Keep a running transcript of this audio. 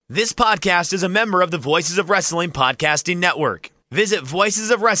This podcast is a member of the Voices of Wrestling Podcasting Network. Visit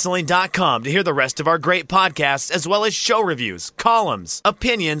voicesofwrestling.com to hear the rest of our great podcasts, as well as show reviews, columns,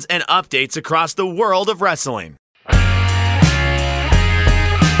 opinions, and updates across the world of wrestling.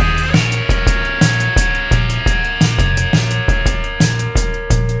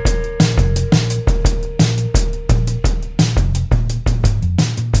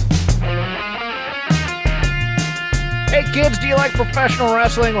 Hey kids, do you like professional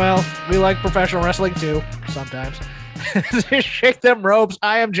wrestling? Well, we like professional wrestling too, sometimes. Shake them ropes.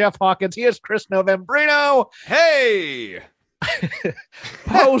 I am Jeff Hawkins. He is Chris Novembrino. Hey!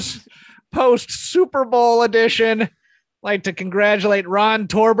 Post Super Bowl edition. Like to congratulate Ron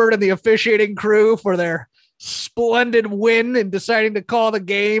Torbert and the officiating crew for their splendid win in deciding to call the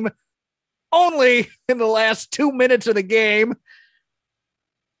game only in the last 2 minutes of the game.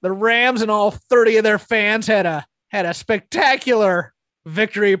 The Rams and all 30 of their fans had a spectacular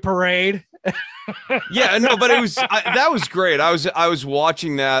victory parade. Yeah, no, but that was great. I was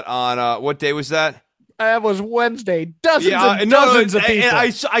watching that on what day was that? That was Wednesday. Dozens of people. I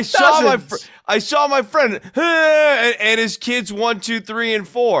saw my friend and his kids 1, 2, 3, and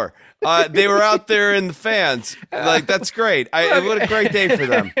 4. They were out there in the fans. Like, that's great. What a great day for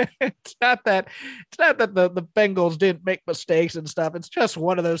them. It's not that the Bengals didn't make mistakes and stuff. It's just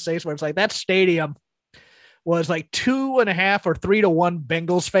one of those things where it's like that stadium was like 2.5 or 3 to 1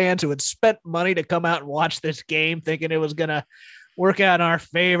 Bengals fans who had spent money to come out and watch this game thinking it was going to work out in our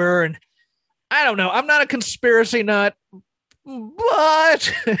favor. And I don't know. I'm not a conspiracy nut,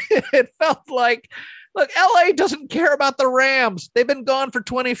 but it felt like, look, LA doesn't care about the Rams. They've been gone for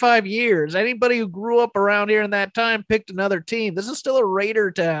 25 years. Anybody who grew up around here in that time picked another team. This is still a Raider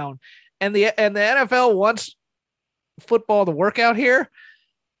town. And the NFL wants football to work out here.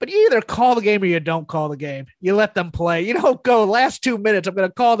 But you either call the game or you don't call the game. You let them play. You don't go last 2 minutes. I'm going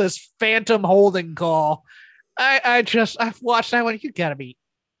to call this phantom holding call. I've watched that. I went, you got to be.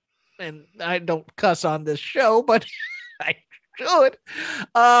 And I don't cuss on this show, but I should.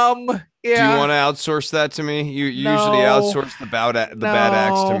 Yeah. Do you want to outsource that to me? You usually outsource the bad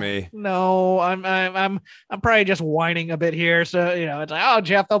acts to me. No, I'm probably just whining a bit here. So, it's like, oh,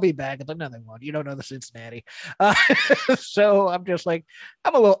 Jeff, they'll be back. It's like, no, they won't. You don't know the Cincinnati. So I'm just like,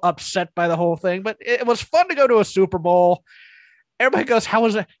 I'm a little upset by the whole thing, but it was fun to go to a Super Bowl. Everybody goes, how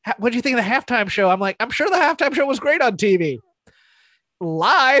was it? What do you think of the halftime show? I'm like, I'm sure the halftime show was great on TV.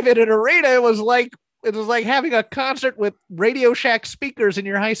 Live in an arena, it was like having a concert with Radio Shack speakers in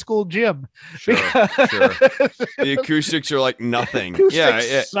your high school gym. Sure. The acoustics are like nothing.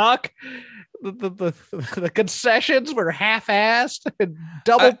 Acoustics suck. The concessions were half-assed and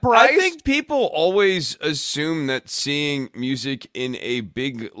double priced. I think people always assume that seeing music in a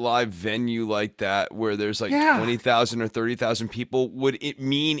big live venue like that, where there's like 20,000 or 30,000 people, would it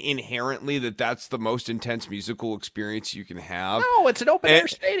mean inherently that that's the most intense musical experience you can have? No, it's an open-air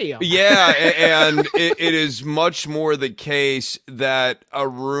stadium. Yeah, and it is much more the case that a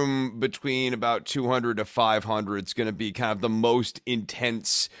room between about 200 to 500 is going to be kind of the most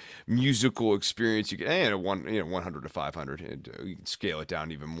intense musical experience you can, and 100 to 500, you can scale it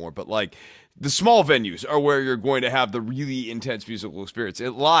down even more, but like the small venues are where you're going to have the really intense musical experience.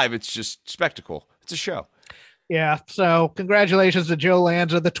 Live, it's just spectacle. It's a show. Yeah. So congratulations to Joe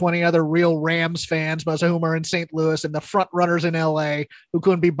Lanza, the 20 other real Rams fans, most of whom are in St. Louis, and the front runners in LA who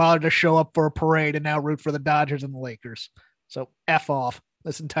couldn't be bothered to show up for a parade and now root for the Dodgers and the Lakers. So F off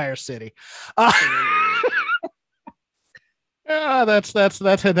this entire city. That's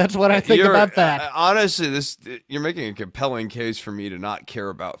what I think about that. Honestly, you're making a compelling case for me to not care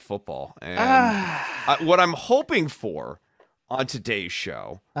about football. And what I'm hoping for on today's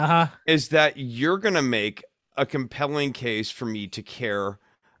show is that you're going to make a compelling case for me to care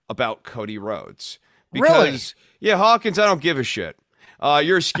about Cody Rhodes. Because, yeah, Hawkins, I don't give a shit.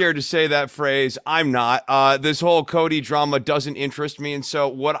 You're scared to say that phrase. I'm not. This whole Cody drama doesn't interest me. And so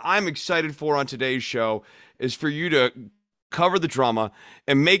what I'm excited for on today's show is for you to cover the drama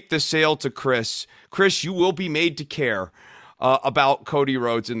and make the sale to Chris. Chris, you will be made to care about Cody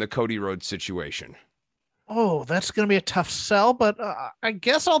Rhodes and the Cody Rhodes situation. Oh, that's going to be a tough sell, but I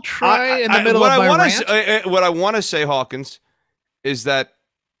guess I'll try in the middle of my rant. What I want to say, Hawkins, is that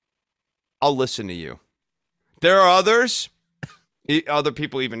I'll listen to you. There are other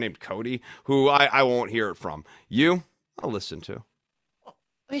people even named Cody, who I won't hear it from. You, I'll listen to.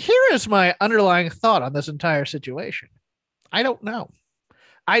 Here is my underlying thought on this entire situation. I don't know.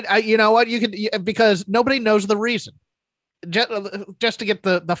 I you know what, you could, because nobody knows the reason. Just to get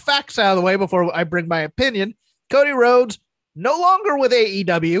the facts out of the way before I bring my opinion, Cody Rhodes no longer with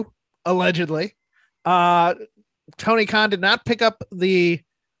AEW, allegedly. Tony Khan did not pick up the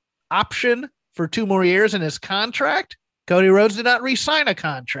option for 2 more years in his contract. Cody Rhodes did not re-sign a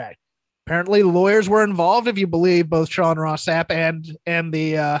contract. Apparently, lawyers were involved, if you believe both Sean Ross Sapp and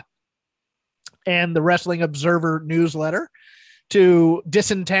the Wrestling Observer newsletter, to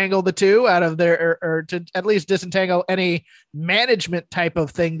disentangle the two out of their, or to at least disentangle any management type of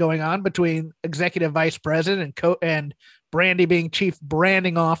thing going on between executive vice president and Brandy being chief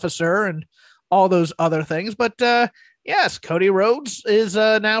branding officer and all those other things. But yes, Cody Rhodes is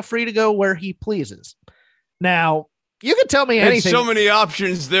now free to go where he pleases. Now, you can tell me anything. There's so many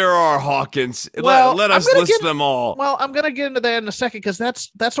options there are, Hawkins. Well, let us list them all. Well, I'm going to get into that in a second, because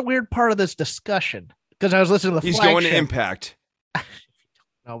that's a weird part of this discussion. Because I was listening to the flagship. He's going to Impact.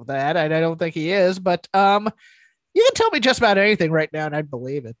 Know that I don't think he is, but you can tell me just about anything right now and I'd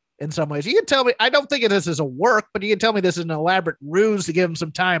believe it. In some ways, you can tell me, I don't think of this as a work, but you can tell me this is an elaborate ruse to give him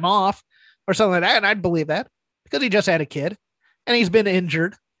some time off or something like that, and I'd believe that, because he just had a kid and he's been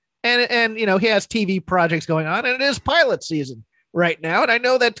injured, and he has TV projects going on, and it is pilot season right now, and I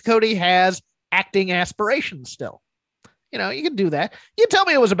know that Cody has acting aspirations still. You can do that. You can tell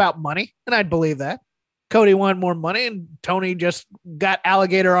me it was about money and I'd believe that. Cody wanted more money and Tony just got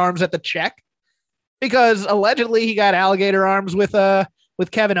alligator arms at the check, because allegedly he got alligator arms with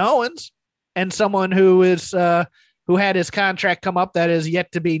Kevin Owens and someone who had his contract come up that is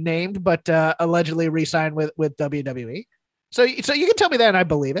yet to be named, but allegedly re-signed with WWE. So you can tell me that and I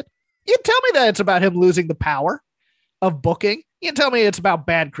believe it. You can tell me that it's about him losing the power of booking. You can tell me it's about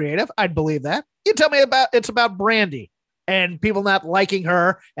bad creative. I'd believe that. You can tell me it's about Brandy and people not liking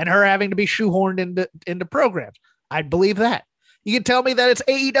her and her having to be shoehorned into programs. I'd believe that. You can tell me that it's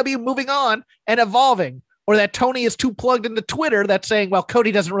AEW moving on and evolving, or that Tony is too plugged into Twitter that's saying, well,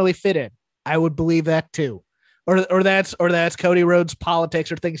 Cody doesn't really fit in. I would believe that too. Or that's Cody Rhodes'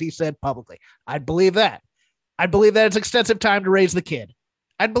 politics or things he said publicly. I'd believe that. I'd believe that it's extensive time to raise the kid.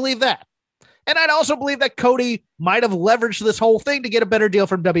 I'd believe that. And I'd also believe that Cody might have leveraged this whole thing to get a better deal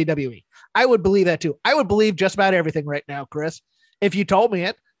from WWE. I would believe that too. I would believe just about everything right now, Chris, if you told me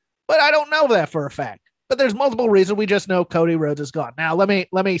it, but I don't know that for a fact. But there's multiple reasons. We just know Cody Rhodes is gone. Now, let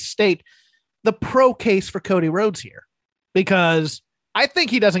me state the pro case for Cody Rhodes here, because I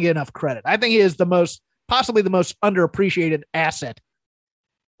think he doesn't get enough credit. I think he is possibly the most underappreciated asset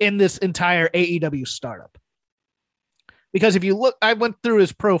in this entire AEW startup. Because if you look, I went through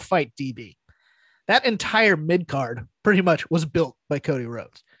his pro fight DB. That entire mid card pretty much was built by Cody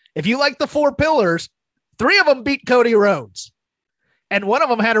Rhodes. If you like the 4 pillars, 3 of them beat Cody Rhodes. And one of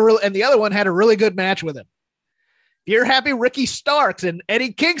them and the other one had a really good match with him. If you're happy Ricky Starks and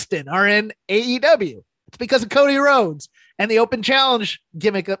Eddie Kingston are in AEW, it's because of Cody Rhodes and the open challenge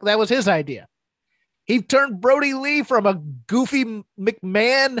gimmick. That was his idea. He turned Brody Lee from a goofy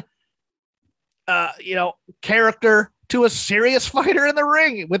McMahon, character to a serious fighter in the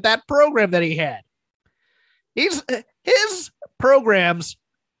ring with that program that he had. His programs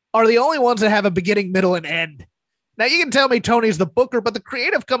are the only ones that have a beginning, middle, and end. Now, you can tell me Tony's the booker, but the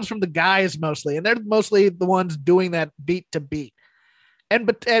creative comes from the guys mostly, and they're mostly the ones doing that beat to beat.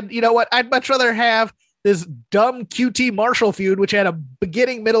 And you know what? I'd much rather have this dumb QT Marshall feud, which had a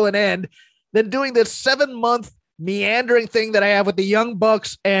beginning, middle, and end, than doing this 7-month meandering thing that I have with the Young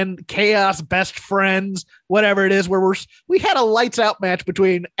Bucks and Chaos Best Friends, whatever it is, where we had a lights out match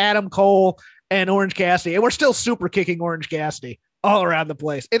between Adam Cole and Orange Cassidy, and we're still super kicking Orange Cassidy all around the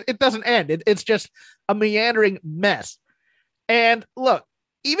place. It doesn't end. It's just a meandering mess. And look,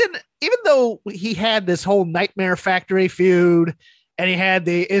 even though he had this whole Nightmare Factory feud, and he had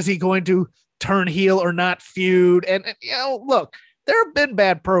is he going to turn heel or not feud, and look, there have been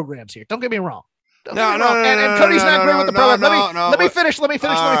bad programs here. Don't get me wrong. And Cody's not great with the program. Let me finish.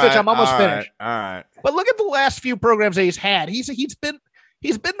 I'm almost finished. All right. But look at the last few programs that he's had. He's been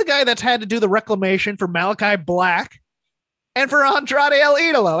the guy that's had to do the reclamation for Malachi Black and for Andrade El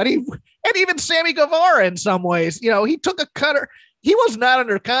Idolo, and even Sammy Guevara in some ways. He took a cutter. He was not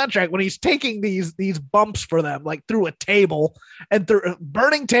under contract when he's taking these bumps for them, like through a table and through a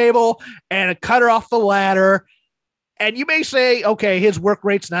burning table and a cutter off the ladder. And you may say, okay, his work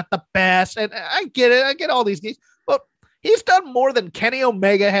rate's not the best. And I get it. I get all these things. But he's done more than Kenny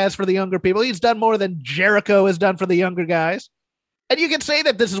Omega has for the younger people. He's done more than Jericho has done for the younger guys. And you can say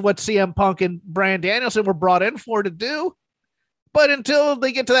that this is what CM Punk and Bryan Danielson were brought in for to do. But until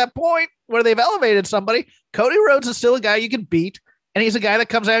they get to that point where they've elevated somebody, Cody Rhodes is still a guy you can beat. And he's a guy that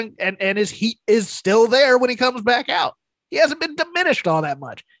comes out and his heat is still there when he comes back out. He hasn't been diminished all that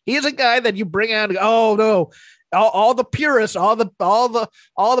much. He is a guy that you bring out and go, oh no, all the purists, all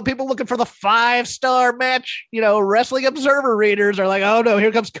the people looking for the 5-star match, Wrestling Observer readers are like, oh no,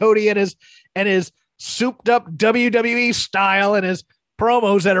 here comes Cody and his souped up WWE style and his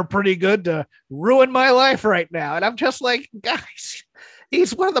promos that are pretty good to ruin my life right now. And I'm just like, guys,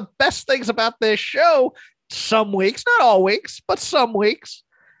 he's one of the best things about this show. Some weeks, not all weeks, but some weeks.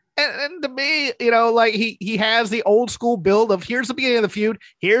 And to me, like he has the old school build of here's the beginning of the feud.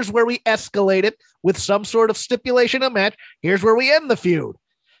 Here's where we escalate it with some sort of stipulation of match. Here's where we end the feud.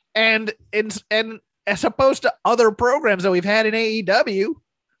 And as opposed to other programs that we've had in AEW,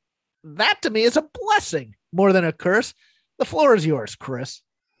 that to me is a blessing more than a curse. The floor is yours, Chris.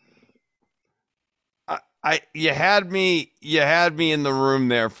 You had me in the room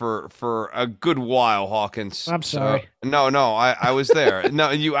there for a good while, Hawkins. I'm sorry. No, I was there.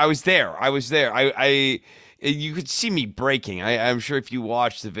 I was there. You could see me breaking. I'm sure if you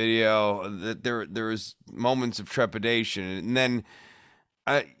watched the video that there was moments of trepidation. And then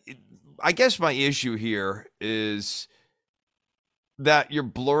I guess my issue here is that you're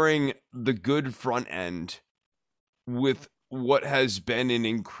blurring the good front end with what has been an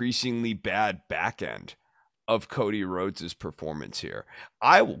increasingly bad back end of Cody Rhodes' performance here.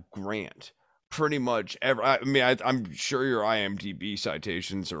 I will grant pretty much I'm sure your IMDb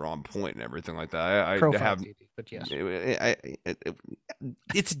citations are on point and everything like that. I have DB, but yes.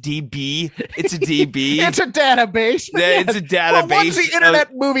 It's DB. It's a DB. It's a database. It's a database. Well, one's the Internet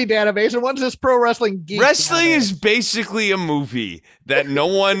Movie Database, and one's this Pro Wrestling Geek. Wrestling database. is basically a movie that no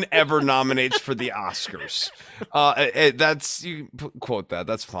one ever nominates for the Oscars. That's you quote that.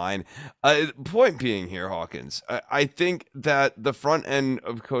 That's fine. Point being here, Hawkins, I think that the front end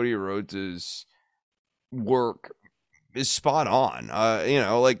of Cody Rhodes' work is spot on.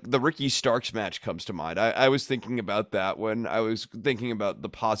 Like the Ricky Starks match comes to mind. I was thinking about that when I was thinking about the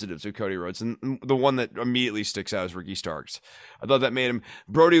positives of Cody Rhodes, and the one that immediately sticks out is Ricky Starks. I thought that made him.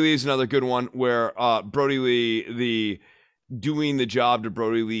 Brody Lee is another good one where Brody Lee, doing the job to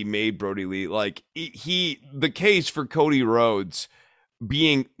Brody Lee made Brody Lee. Like the case for Cody Rhodes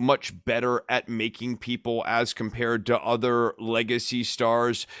being much better at making people as compared to other legacy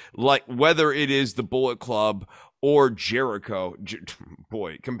stars, like whether it is the Bullet Club or Jericho.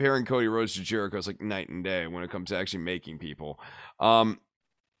 Boy, comparing Cody Rhodes to Jericho is like night and day when it comes to actually making people.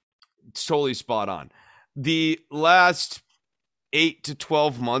 It's totally spot on. The last 8 to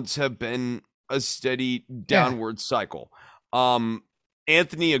 12 months have been a steady downward cycle.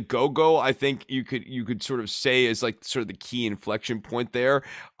 Anthony Ogogo, I think you could sort of say is like sort of the key inflection point there.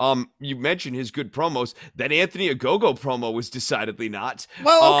 You mentioned his good promos. That Anthony Ogogo promo was decidedly not.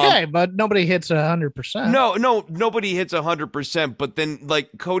 Well, okay, but nobody hits 100%. No, nobody hits 100%. But then, like,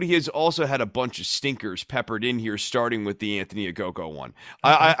 Cody has also had a bunch of stinkers peppered in here, starting with the Anthony Ogogo one.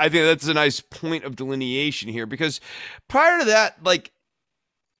 Okay. I think that's a nice point of delineation here, because prior to that, like,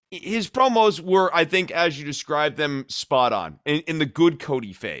 his promos were, I think, as you described them, spot on in the good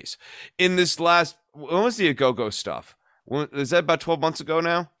Cody phase. In this last, when was the Go-Go stuff? Is that about 12 months ago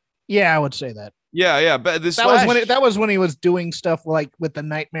now? Yeah, I would say that. Yeah, but that was when he was doing stuff like with the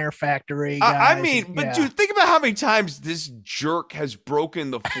Nightmare Factory guys. Dude, think about how many times this jerk has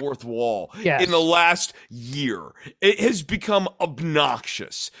broken the fourth wall in the last year. It has become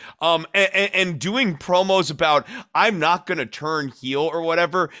obnoxious. And doing promos about I'm not gonna turn heel or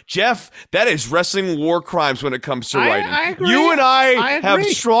whatever, Jeff, that is wrestling war crimes when it comes to writing. I agree. You and I have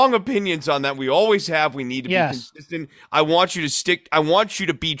strong opinions on that. We always have. We need to be consistent. I want you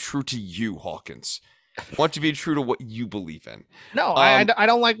to be true to you, Hawkins. I want you to be true to what you believe in. No, I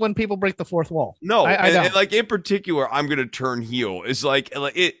don't like when people break the fourth wall. No, I don't. And like in particular, I'm going to turn heel. Is like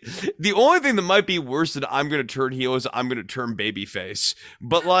it. The only thing that might be worse than I'm going to turn heel is I'm going to turn babyface.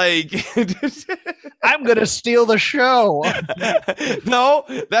 But like, I'm going to steal the show. No,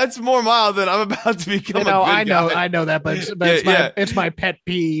 that's more mild than I'm about to become. I know that, but it's my pet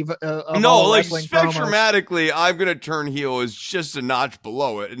peeve. No, like spectromatically, I'm going to turn heel is just a notch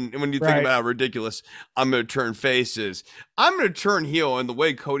below it. And when you think about how ridiculous I'm going to turn faces, I'm going to turn heel, and the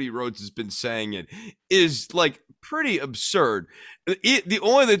way Cody Rhodes has been saying it is like pretty absurd. The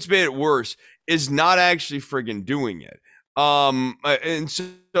only that's made it worse is not actually friggin' doing it. And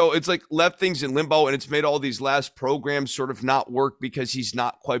so it's like left things in limbo, and it's made all these last programs sort of not work because he's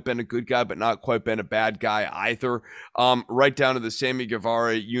not quite been a good guy, but not quite been a bad guy either. Right down to the Sammy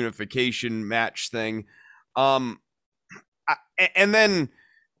Guevara unification match thing. And then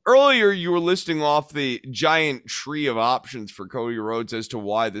earlier you were listing off the giant tree of options for Cody Rhodes as to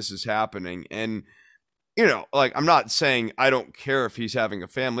why this is happening. And, like, I'm not saying I don't care if he's having a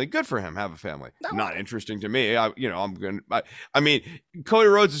family. Good for him. Have a family. No. Not interesting to me. I mean, Cody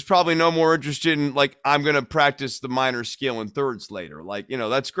Rhodes is probably no more interested in, like, I'm going to practice the minor scale and thirds later. Like,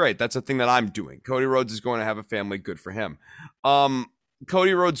 that's great. That's a thing that I'm doing. Cody Rhodes is going to have a family. Good for him.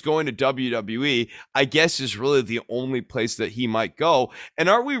 Cody Rhodes going to WWE, I guess, is really the only place that he might go. And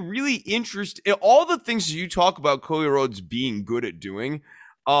are we really interested in all the things that you talk about Cody Rhodes being good at doing?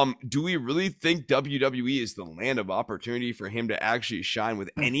 Do we really think WWE is the land of opportunity for him to actually shine with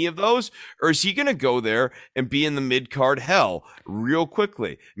any of those? Or is he going to go there and be in the mid-card hell real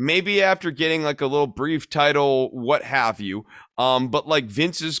quickly? Maybe after getting like a little brief title, what have you. But like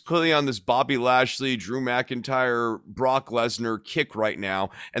Vince is clearly on this Bobby Lashley, Drew McIntyre, Brock Lesnar kick right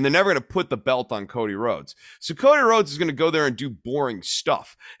now, and they're never going to put the belt on Cody Rhodes. So Cody Rhodes is going to go there and do boring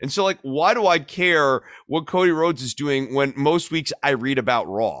stuff. And so like, why do I care what Cody Rhodes is doing when most weeks I read about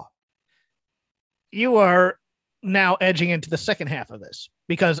Raw? You are now edging into the second half of this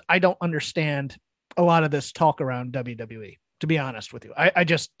because I don't understand a lot of this talk around WWE, to be honest with you. I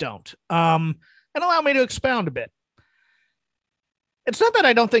just don't. And allow me to expound a bit. It's not that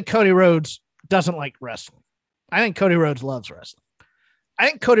I don't think Cody Rhodes doesn't like wrestling. I think Cody Rhodes loves wrestling. I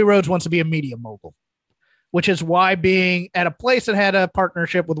think Cody Rhodes wants to be a media mogul, which is why being at a place that had a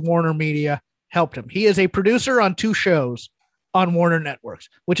partnership with Warner Media helped him. He is a producer on 2 shows on Warner Networks,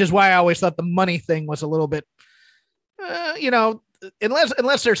 which is why I always thought the money thing was a little bit,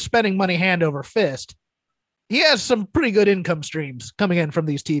 unless they're spending money hand over fist, he has some pretty good income streams coming in from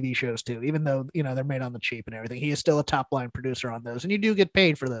these TV shows too, even though, they're made on the cheap and everything. He is still a top line producer on those, and you do get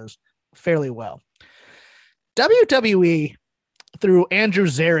paid for those fairly well. WWE, through Andrew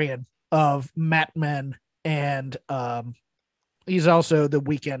Zarian of Mat Men, and he's also the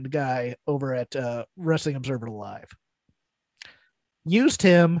weekend guy over at Wrestling Observer Live, used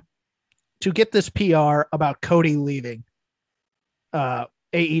him to get this PR about Cody leaving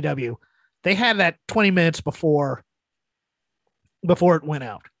AEW. They had that 20 minutes before it went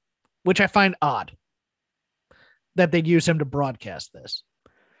out, which I find odd that they'd use him to broadcast this.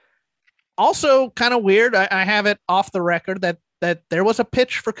 Also kind of weird. I have it off the record that there was a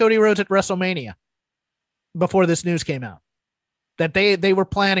pitch for Cody Rhodes at WrestleMania before this news came out, that they were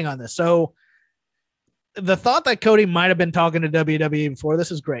planning on this. So the thought that Cody might have been talking to WWE before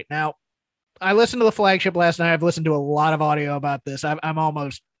this is great. Now, I listened to the flagship last night. I've listened to a lot of audio about this. I'm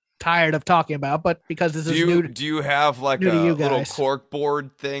almost tired of talking about, but because this is new. Do you have like a little cork board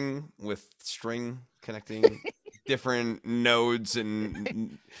thing with string connecting different nodes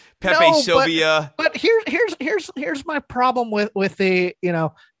and Pepe Sylvia? But here's my problem with the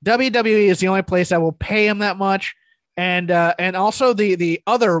WWE is the only place that will pay him that much, and also the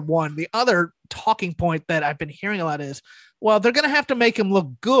other talking point that I've been hearing a lot is, well, they're going to have to make him look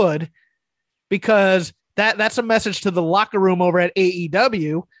good because that's a message to the locker room over at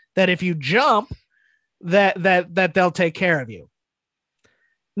AEW. That if you jump, that they'll take care of you.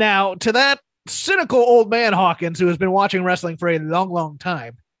 Now, to that cynical old man Hawkins, who has been watching wrestling for a long, long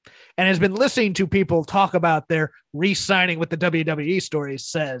time and has been listening to people talk about their re-signing with the WWE stories,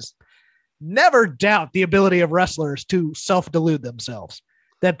 says, never doubt the ability of wrestlers to self-delude themselves,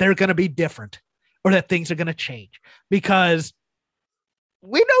 that they're going to be different or that things are going to change. Because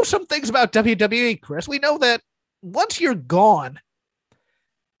we know some things about WWE, Chris. We know that once you're gone,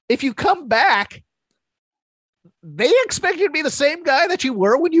 if you come back, they expect you to be the same guy that you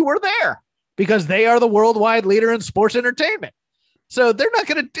were when you were there because they are the worldwide leader in sports entertainment. So they're not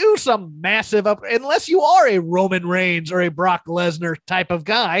going to do some massive up unless you are a Roman Reigns or a Brock Lesnar type of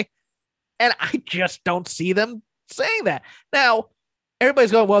guy. And I just don't see them saying that. Now,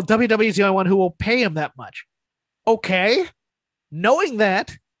 everybody's going, well, WWE is the only one who will pay him that much. Okay. Knowing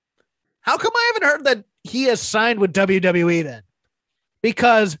that, how come I haven't heard that he has signed with WWE then?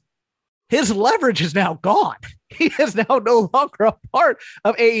 Because his leverage is now gone. He is now no longer a part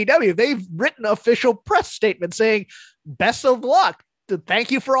of AEW. They've written official press statement saying, best of luck.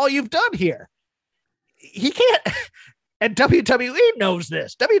 Thank you for all you've done here. He can't, and WWE knows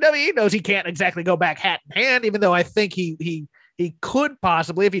this. WWE knows he can't exactly go back hat in hand, even though I think he could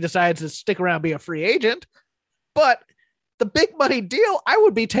possibly, if he decides to stick around, be a free agent. But the big money deal, I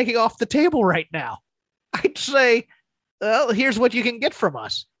would be taking off the table right now. I'd say, well, here's what you can get from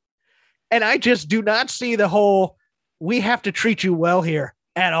us. And I just do not see the whole, we have to treat you well here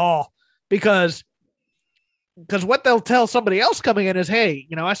at all. Because what they'll tell somebody else coming in is, hey,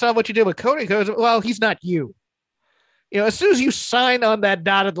 I saw what you did with Cody. Well, he's not you. As soon as you sign on that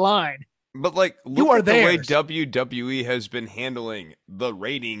dotted line, but look at the way WWE has been handling the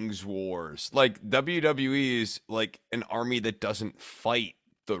ratings wars. Like WWE is like an army that doesn't fight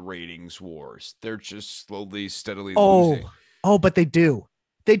the ratings wars. They're just slowly, steadily losing. Oh, but they do.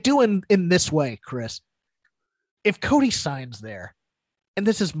 They do in this way, Chris. If Cody signs there, and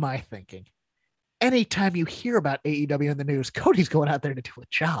this is my thinking, anytime you hear about AEW in the news, Cody's going out there to do a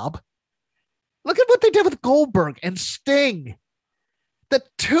job. Look at what they did with Goldberg and Sting. the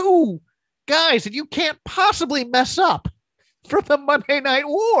two guys that you can't possibly mess up from the Monday Night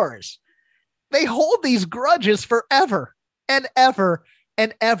Wars. They hold these grudges forever and ever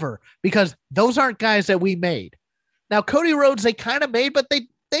and ever because those aren't guys that we made. Now, Cody Rhodes, they kind of made, but they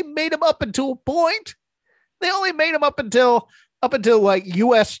made him up until a point. They only made him up until like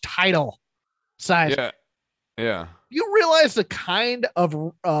U.S. title size. Yeah. You realize the kind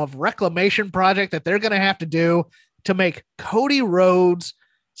of reclamation project that they're going to have to do to make Cody Rhodes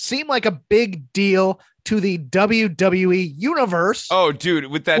seem like a big deal to the WWE universe. Oh, dude,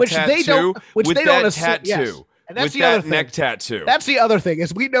 with that tattoo, and that's with the other that neck tattoo. That's the other thing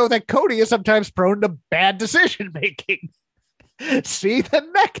is we know that Cody is sometimes prone to bad decision making. See the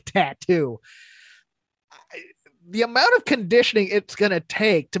neck tattoo. The amount of conditioning it's going to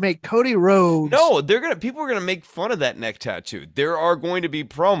take to make Cody Rhodes. No, people are going to make fun of that neck tattoo. There are going to be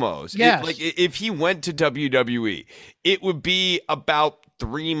promos. Yes. Like if he went to WWE, it would be about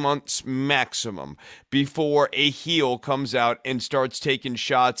 3 months maximum before a heel comes out and starts taking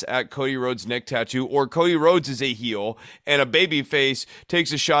shots at Cody Rhodes' neck tattoo, or Cody Rhodes is a heel and a babyface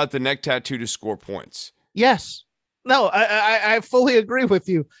takes a shot at the neck tattoo to score points. Yes. No, I fully agree with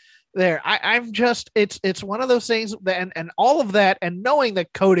you there. I'm just, it's one of those things that, and all of that, and knowing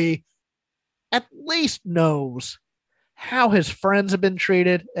that Cody at least knows how his friends have been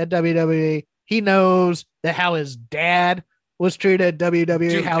treated at WWE. He knows that how his dad was treated at WWE.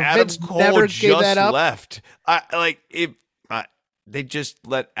 Dude, how Adam Vince Cole never just gave that up. left. They just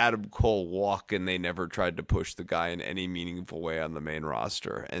let Adam Cole walk, and they never tried to push the guy in any meaningful way on the main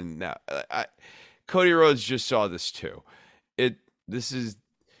roster. And now, Cody Rhodes just saw this too.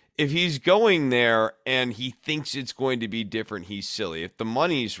 If he's going there and he thinks it's going to be different, he's silly. If the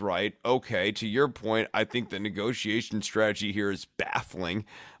money's right, okay, to your point, I think the negotiation strategy here is baffling.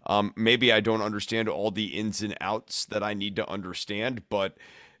 Maybe I don't understand all the ins and outs that I need to understand, but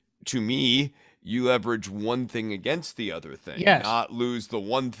to me, you leverage one thing against the other thing, yes. Not lose the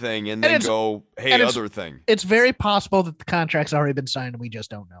one thing and then go, hey, other thing. It's very possible that the contract's already been signed and we just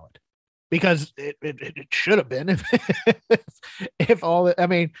don't know it. Because it should have been if all, I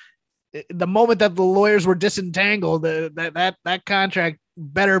mean, the moment that the lawyers were disentangled, that contract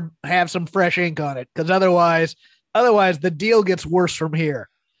better have some fresh ink on it, because otherwise the deal gets worse from here.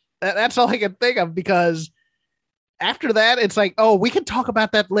 That's all I can think of, because after that it's like, oh, we can talk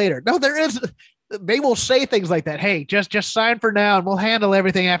about that later. No, they will say things like that. Hey, just sign for now and we'll handle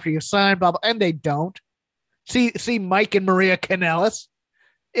everything after you sign, blah, blah. And they don't. See Mike and Maria Kanellis,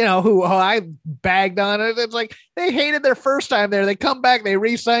 who I bagged on it. It's like they hated their first time there. They come back, they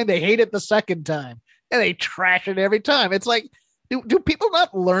re-sign, they hate it the second time, and they trash it every time. It's like, do people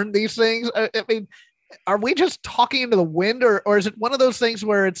not learn these things? I mean, are we just talking into the wind, or is it one of those things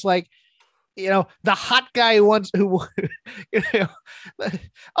where it's like, the hot guy who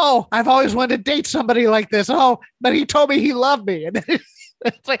oh, I've always wanted to date somebody like this. Oh, but he told me he loved me. And then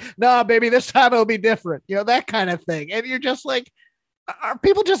it's like, no, baby, this time it'll be different. That kind of thing. And you're just like, are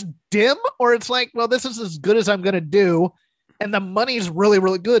people just dim, or it's like, well, this is as good as I'm going to do, and the money's really,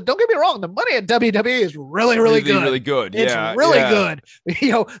 really good. Don't get me wrong, the money at WWE is really, really good. Really good. It's really good.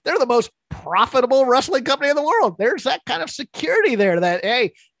 They're the most profitable wrestling company in the world. There's that kind of security there that,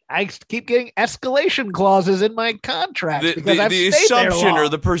 hey, I keep getting escalation clauses in my contract because I've stayed assumption there long. Or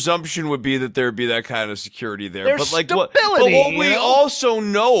the presumption would be that there'd be that kind of security there. There's but like stability, what we also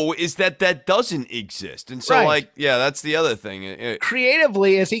know is that doesn't exist. And so right. that's the other thing.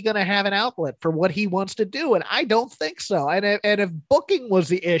 Creatively, is he going to have an outlet for what he wants to do? And I don't think so. And if booking was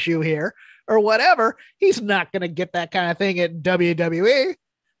the issue here or whatever, he's not going to get that kind of thing at WWE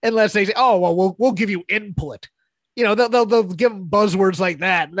unless they say, oh, well, we'll give you input. They'll give him buzzwords like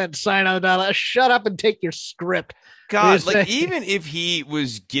that and then sign on the dollar. Shut up and take your script. God, even if he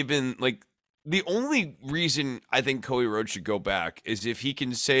was given, the only reason I think Cody Rhodes should go back is if he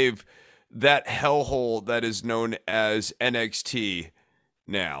can save that hellhole that is known as NXT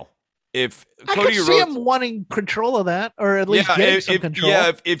now. If I Cody could see him wanting control of that, or at least getting some control.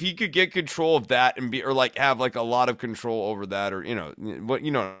 Yeah, if he could get control of that and have a lot of control over that, or what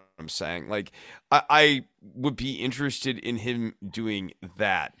I'm saying. I would be interested in him doing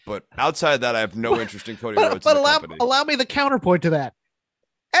that, but outside of that, I have no interest in Cody Rhodes. But allow me the counterpoint to that.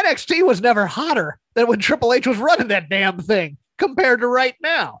 NXT was never hotter than when Triple H was running that damn thing compared to right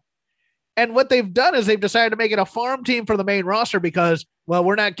now. And what they've done is they've decided to make it a farm team for the main roster because, well,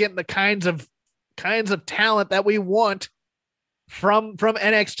 we're not getting the kinds of talent that we want from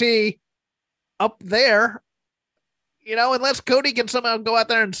NXT up there. Unless Cody can somehow go out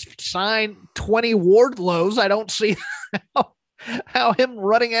there and sign 20 Wardlows, I don't see how him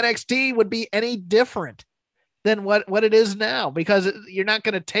running NXT would be any different. than what it is now, because you're not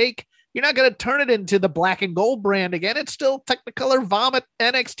going to turn it into the black and gold brand again. It's still Technicolor Vomit,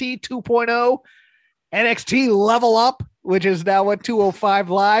 NXT 2.0, NXT Level Up, which is now what 205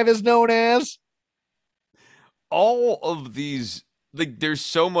 Live is known as. All of these, like, there's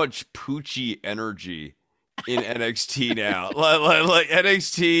so much Poochie energy in NXT now. Like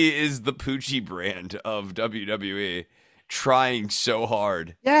NXT is the Poochie brand of WWE, trying so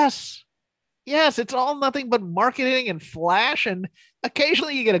hard. Yes, it's all nothing but marketing and flash, and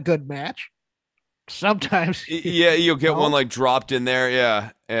occasionally you get a good match. Sometimes, you'll get one like dropped in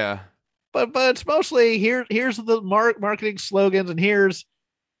there. Yeah. But it's mostly here's the marketing slogans, and here's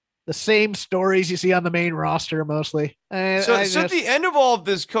the same stories you see on the main roster mostly. So at the end of all of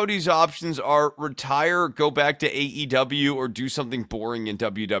this, Cody's options are retire, go back to AEW, or do something boring in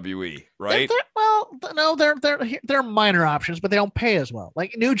WWE, right? They're minor options, but they don't pay as well.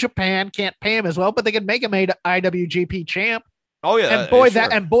 Like New Japan can't pay him as well, but they can make him a IWGP champ. Oh yeah,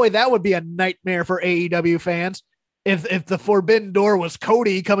 and boy, that would be a nightmare for AEW fans if the Forbidden Door was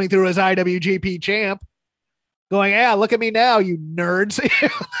Cody coming through as IWGP champ, going, yeah, look at me now, you nerds,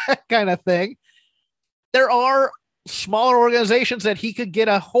 that kind of thing. There are smaller organizations that he could get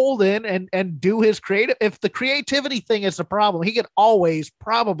a hold in and do his creative. If the creativity thing is the problem, he could always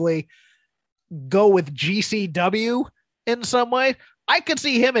probably go with GCW in some way. I could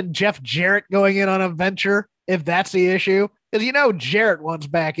see him and Jeff Jarrett going in on a venture if that's the issue, because Jarrett wants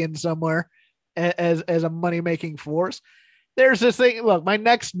back in somewhere as a money-making force. There's this thing. Look, my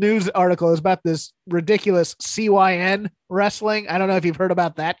next news article is about this ridiculous CYN wrestling. I don't know if you've heard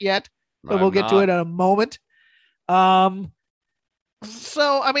about that yet, but we'll get to it in a moment. So,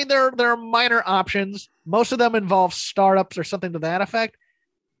 I mean, there are minor options. Most of them involve startups or something to that effect.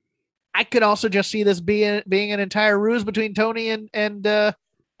 I could also just see this being an entire ruse between Tony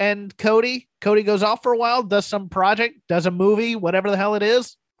and Cody. Cody goes off for a while, does some project, does a movie, whatever the hell it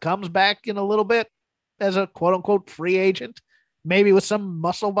is, comes back in a little bit as a quote unquote free agent, maybe with some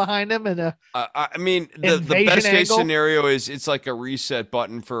muscle behind him. And the best case scenario is it's like a reset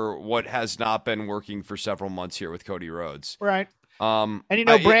button for what has not been working for several months here with Cody Rhodes. Right. And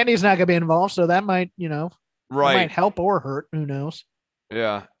Brandy's not going to be involved, so that might, might help or hurt. Who knows?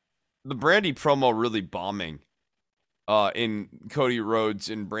 Yeah. The Brandy promo really bombing in Cody Rhodes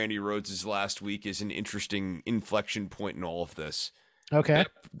and Brandy Rhodes' last week is an interesting inflection point in all of this. Okay.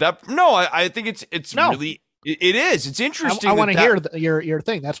 I think it's really, it is. It's interesting. I want to hear your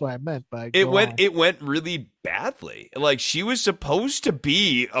thing. That's what I meant by it went really badly. Like, she was supposed to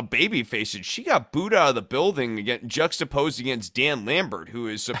be a babyface, and she got booed out of the building again, juxtaposed against Dan Lambert, who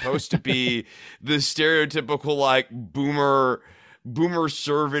is supposed to be the stereotypical like boomer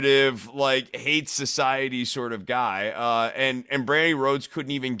conservative, like hates society sort of guy. And Brandy Rhodes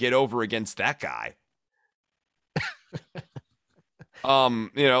couldn't even get over against that guy.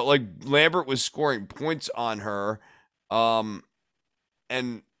 Like Lambert was scoring points on her. And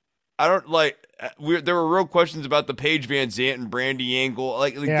I don't like, there were real questions about the Paige Van Zant and Brandy angle.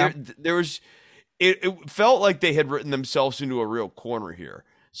 There was, it felt like they had written themselves into a real corner here.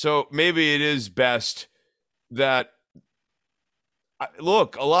 So maybe it is best that,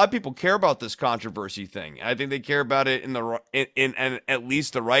 look, a lot of people care about this controversy thing. I think they care about it in at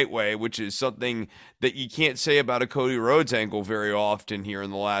least the right way, which is something that you can't say about a Cody Rhodes angle very often here in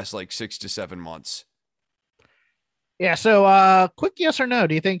the last 6 to 7 months. Yeah. So, quick yes or no?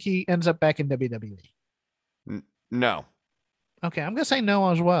 Do you think he ends up back in WWE? No. Okay, I'm gonna say no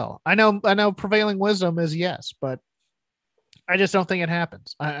as well. I know prevailing wisdom is yes, but I just don't think it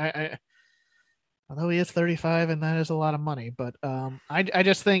happens. I although he is 35 and that is a lot of money, but I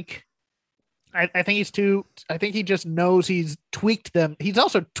just think I think I think he just knows he's tweaked them. He's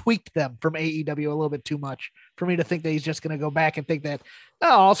also tweaked them from AEW a little bit too much for me to think that he's just going to go back and think that,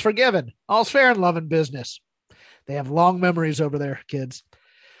 all's forgiven. All's fair in love and business. They have long memories over there, kids.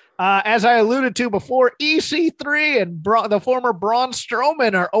 As I alluded to before, EC3 and the former Braun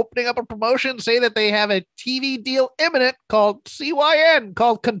Strowman are opening up a promotion, say that they have a TV deal imminent called CYN,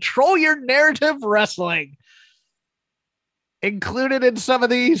 called Control Your Narrative Wrestling. Included in some of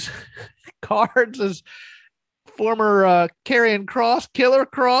these cards is former Karrion Kross, Killer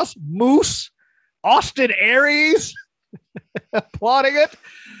Kross, Moose, Austin Aries, applauding it.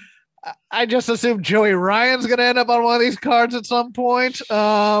 I just assume Joey Ryan's going to end up on one of these cards at some point.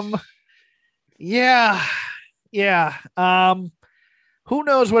 Yeah. Who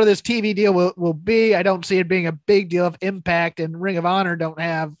knows where this TV deal will be? I don't see it being a big deal. If Impact and Ring of Honor don't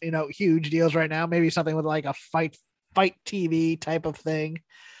have, huge deals right now, maybe something with like a fight TV type of thing.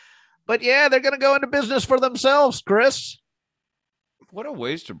 But yeah, they're going to go into business for themselves, Chris. What a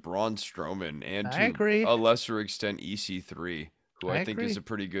waste of Braun Strowman and I to agree. a lesser extent EC3, who I think agree. is a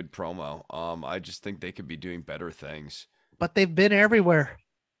pretty good promo. I just think they could be doing better things. But they've been everywhere.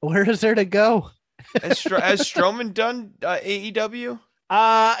 Where is there to go? Has Strowman done AEW?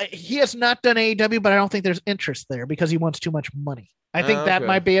 He has not done AEW, but I don't think there's interest there because he wants too much money. I think that Okay.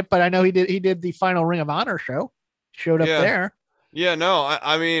 might be it, but I know he did the final Ring of Honor show. Showed up there. Yeah, no,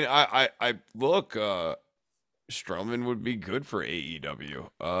 I mean, I look, Strowman would be good for AEW.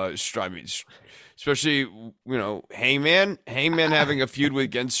 I mean, especially, Hangman having a feud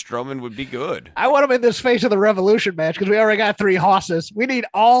against Strowman would be good. I want him in this Face of the Revolution match because we already got 3 hosses. We need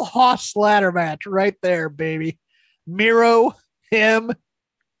all hoss ladder match right there, baby. Miro, him,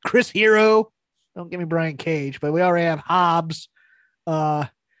 Chris Hero. Don't give me Brian Cage, but we already have Hobbs. Who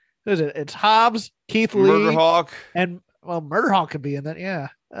is it? It's Hobbs, Keith Lee, Murderhawk, and Murderhawk could be in that. Yeah,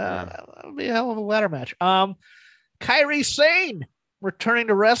 that would be a hell of a ladder match. Kairi Sane returning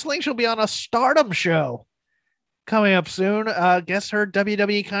to wrestling. She'll be on a Stardom show coming up soon. Guess her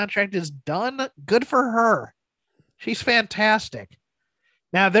WWE contract is done. Good for her. She's fantastic.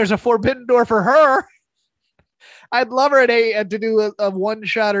 Now, if there's a forbidden door for her, I'd love her to do a one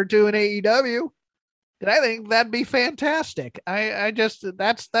shot or two in AEW. And I think that'd be fantastic. I just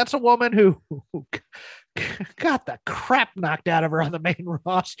that's a woman who got the crap knocked out of her on the main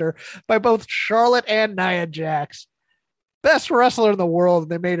roster by both Charlotte and Nia Jax. Best wrestler in the world,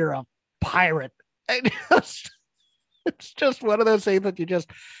 and they made her a pirate. It's just one of those things that you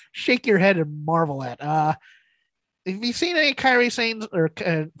just shake your head and marvel at. Have you seen any Kairi Sane or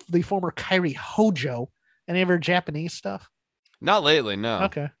the former Kairi Hojo? Any of her Japanese stuff? Not lately, no.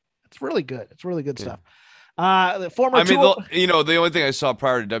 Okay. It's really good. It's really good stuff. The only thing I saw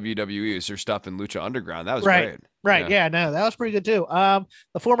prior to WWE is her stuff in Lucha Underground. That was great. Right. Yeah, no, that was pretty good too.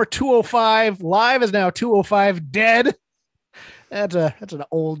 The former 205 Live is now 205 Dead. That's an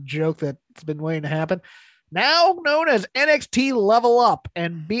old joke that's been waiting to happen. Now known as NXT Level Up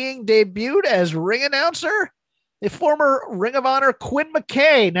and being debuted as ring announcer, the former Ring of Honor Quinn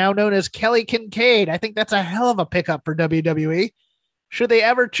McKay, now known as Kelly Kincaid. I think that's a hell of a pickup for WWE. Should they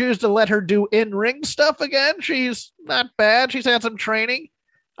ever choose to let her do in-ring stuff again? She's not bad. She's had some training.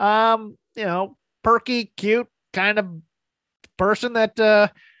 Perky, cute kind of person that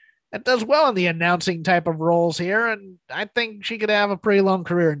does well in the announcing type of roles here. And I think she could have a pretty long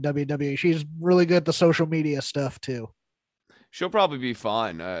career in WWE. She's really good at the social media stuff too. She'll probably be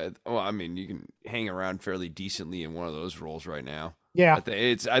fine. You can hang around fairly decently in one of those roles right now. Yeah. I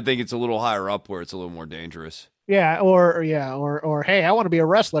think it's a little higher up where it's a little more dangerous. Yeah, or hey, I want to be a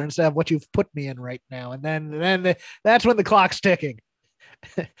wrestler instead of what you've put me in right now, and then that's when the clock's ticking.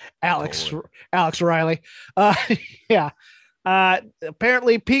 Alex Riley, yeah.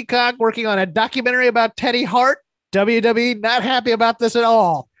 Apparently, Peacock working on a documentary about Teddy Hart. WWE not happy about this at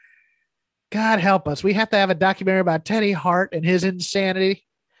all. God help us, we have to have a documentary about Teddy Hart and his insanity.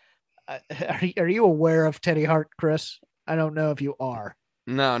 Are you aware of Teddy Hart, Chris? I don't know if you are.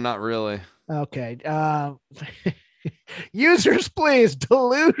 No, not really. Okay. Users, please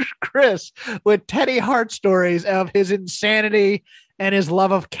deluge Chris with Teddy Hart stories of his insanity and his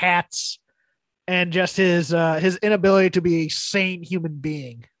love of cats and just his inability to be a sane human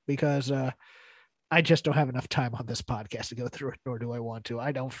being, because I just don't have enough time on this podcast to go through it, nor do I want to.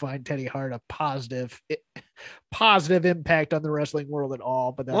 I don't find Teddy Hart a positive impact on the wrestling world at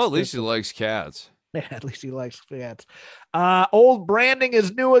all. But at least he likes cats. Yeah, at least he likes cats. Old branding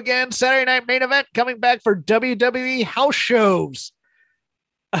is new again. Saturday Night Main Event coming back for WWE house shows.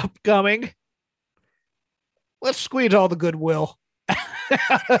 Upcoming. Let's squeeze all the goodwill.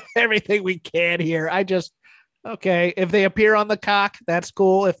 Everything we can here. Okay. If they appear on the cock, that's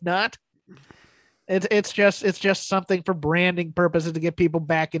cool. If not, it's just something for branding purposes to get people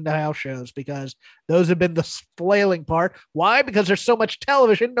back into house shows, because those have been the flailing part. Why? Because there's so much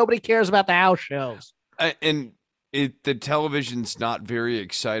television. Nobody cares about the house shows. The television's not very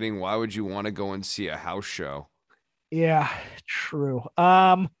exciting. Why would you want to go and see a house show? Yeah, true.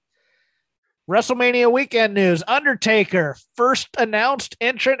 WrestleMania weekend news. Undertaker, first announced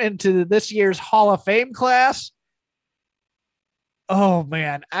entrant into this year's Hall of Fame class. Oh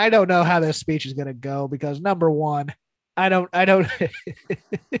man, I don't know how this speech is going to go, because number one, I don't could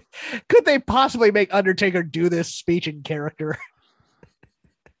they possibly make Undertaker do this speech in character?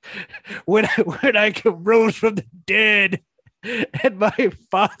 when I rose from the dead and my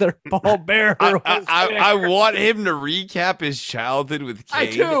father Paul Bearer I want him to recap his childhood with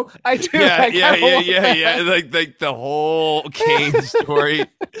Kane. I do. Yeah. Like the whole Kane story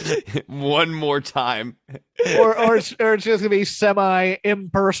one more time. Or it's just gonna be semi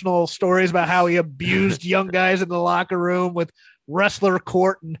impersonal stories about how he abused young guys in the locker room with wrestler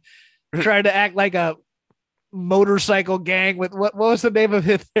court and tried to act like a motorcycle gang with what was the name of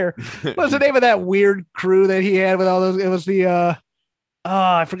it there? What was the name of that weird crew that he had with all those? It was the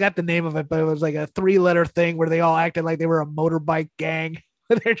I forgot the name of it, but it was like a 3-letter thing where they all acted like they were a motorbike gang.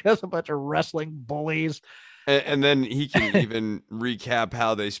 They're just a bunch of wrestling bullies. And then he can even recap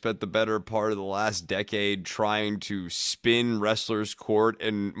how they spent the better part of the last decade trying to spin Wrestler's Court,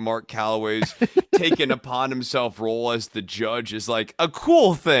 and Mark Calloway's taken upon himself role as the judge is like a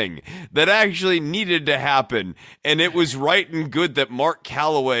cool thing that actually needed to happen. And it was right and good that Mark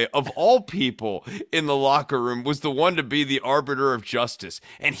Calloway, of all people in the locker room, was the one to be the arbiter of justice.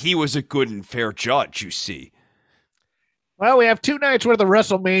 And he was a good and fair judge, you see. Well, we have 2 nights worth of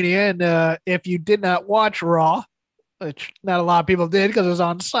WrestleMania, and if you did not watch Raw, which not a lot of people did because it was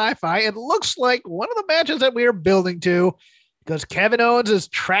on Sci-Fi, it looks like one of the matches that we are building to, because Kevin Owens is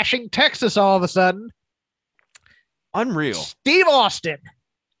trashing Texas all of a sudden. Unreal. Steve Austin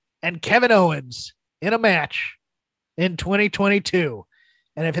and Kevin Owens in a match in 2022.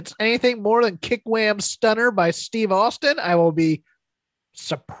 And if it's anything more than Kick Wham Stunner by Steve Austin, I will be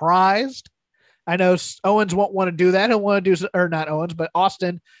surprised. I know Owens won't want to do that. He'll want to do, or not Owens, but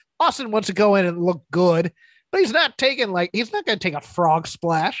Austin. Austin wants to go in and look good, but he's not going to take a frog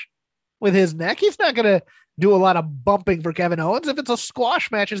splash with his neck. He's not going to do a lot of bumping for Kevin Owens. If it's a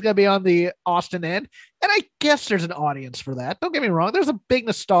squash match, it's going to be on the Austin end. And I guess there's an audience for that. Don't get me wrong. There's a big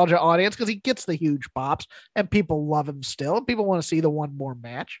nostalgia audience because he gets the huge pops and people love him still. And people want to see the one more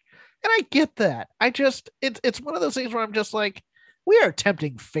match. And I get that. It's one of those things where I'm just like, we are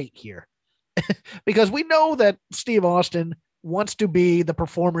tempting fate here. Because we know that Steve Austin wants to be the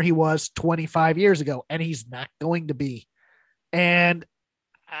performer he was 25 years ago, and he's not going to be. And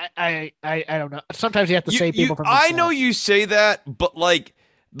I don't know. Sometimes you have to save people from themselves. I know you say that, but like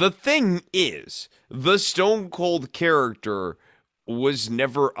the thing is, the Stone Cold character was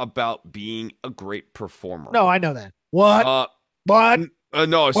never about being a great performer. No, I know that. What?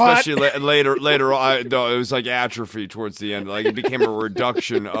 No, especially later on. No, it was like atrophy towards the end. Like it became a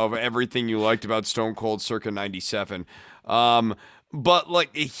reduction of everything you liked about Stone Cold circa 97. But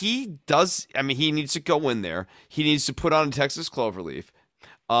like he needs to go in there. He needs to put on a Texas Cloverleaf.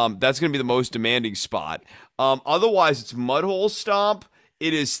 That's going to be the most demanding spot. Otherwise, it's Mudhole Stomp.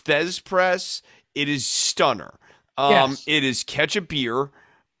 It is Thez Press. It is Stunner. Yes. It is Catch a Beer.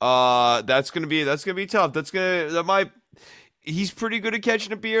 That's gonna be tough. He's pretty good at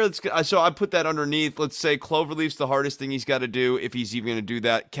catching a beer. So I put that underneath. Let's say Cloverleaf's the hardest thing he's got to do if he's even going to do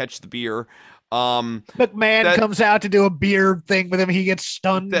that. Catch the beer. McMahon comes out to do a beer thing with him. He gets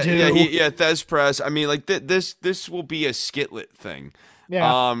stunned too. Thez Press. I mean, like this will be a skitlet thing.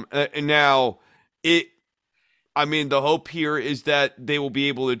 Yeah. And now the hope here is that they will be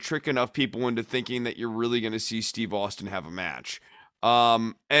able to trick enough people into thinking that you're really going to see Steve Austin have a match.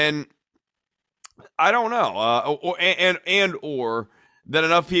 And I don't know, or that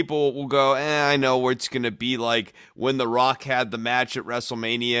enough people will go, I know where it's going to be like when The Rock had the match at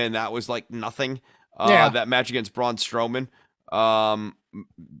WrestleMania and that was like nothing. That match against Braun Strowman.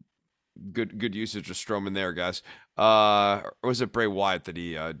 Good usage of Strowman there, guys. Or was it Bray Wyatt that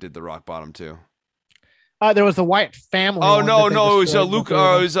he did the rock bottom to? There was the Wyatt family. Oh no, it was Luke. It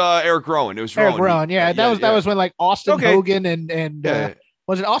was Eric Rowan. It was Eric Rowan. That was when like Austin Hogan and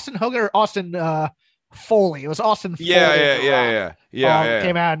was it Austin Hogan or Austin Foley? It was Austin Foley.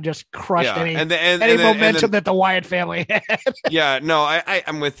 Came out and just crushed any momentum that the Wyatt family had.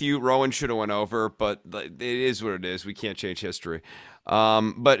 I'm with you. Rowan should have went over, but it is what it is. We can't change history.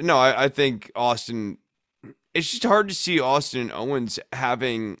 But no, I think Austin. It's just hard to see Austin and Owens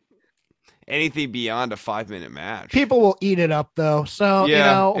having anything beyond a 5-minute match. People will eat it up though. So who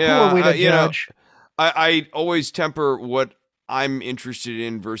are we to judge? I always temper what I'm interested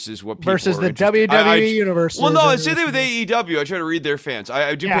in versus what people versus are the WWE universe. Well, no, it's same thing with AEW. I try to read their fans.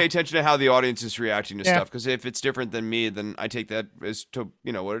 I do pay attention to how the audience is reacting to stuff, because if it's different than me, then I take that as to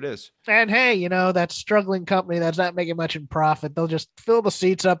what it is. And hey, that struggling company that's not making much in profit, they'll just fill the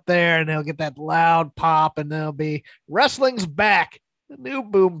seats up there and they'll get that loud pop, and they'll be wrestling's back, the new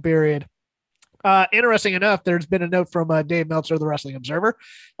boom period. Interesting enough, there's been a note from Dave Meltzer of the Wrestling Observer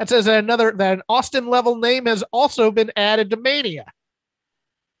that says that an Austin level name has also been added to Mania.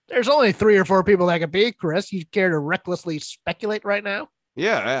 There's only 3 or 4 people that could be. Chris, you care to recklessly speculate right now?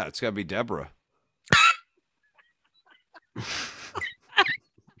 Yeah, it's got to be Deborah.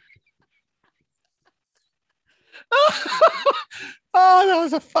 Oh, that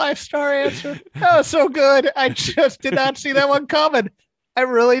was a 5-star answer. That was so good. I just did not see that one coming. I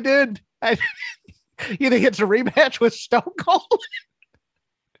really did. You think it's a rematch with Stone Cold?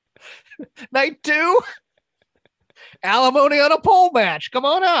 Night 2? Alimony on a pole match. Come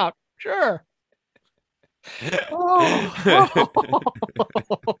on out. Sure.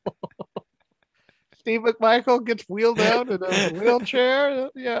 Steve McMichael gets wheeled out in a wheelchair.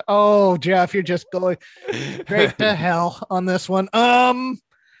 Yeah. Oh, Jeff, you're just going straight to hell on this one.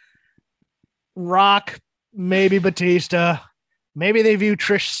 Rock, maybe Batista. Maybe they view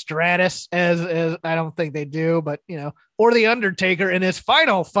Trish Stratus as I don't think they do, but or the Undertaker in his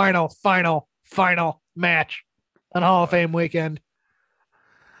final match on Hall of Fame weekend.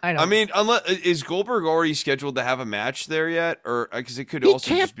 I mean, is Goldberg already scheduled to have a match there yet, or because it could he also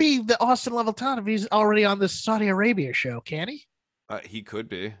can't be the Austin Level-Town if he's already on this Saudi Arabia show, can he? He could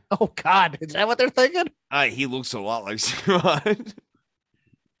be. Oh God, is that what they're thinking? He looks a lot like Simon.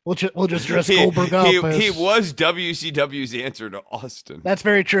 We'll just dress Goldberg up. He was WCW's answer to Austin. That's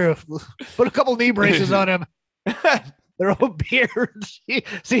very true. Put a couple knee braces on him. Their own beards.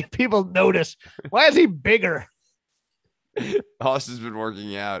 See if people notice. Why is he bigger? Austin's been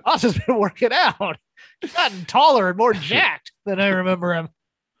working out. He's gotten taller and more jacked than I remember him.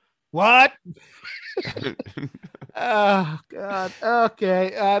 What? Oh, God.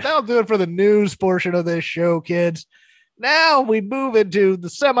 Okay. That'll do it for the news portion of this show, kids. Now we move into the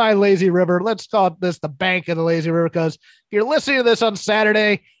semi-lazy river. Let's call this the bank of the lazy river, because if you're listening to this on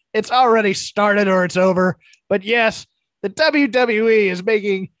Saturday, it's already started or it's over. But yes, the WWE is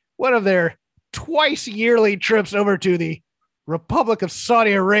making one of their twice yearly trips over to the Republic of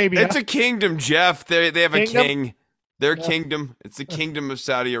Saudi Arabia. It's a kingdom, Jeff. They have a king. Their kingdom. It's the kingdom of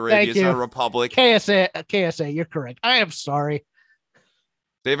Saudi Arabia. It's not a republic. KSA, you're correct. I am sorry.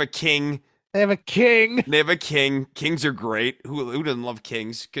 They have a king. They have a king. Kings are great. Who doesn't love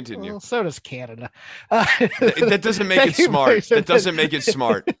kings? Continue. Well, so does Canada. That doesn't make it smart. That doesn't make it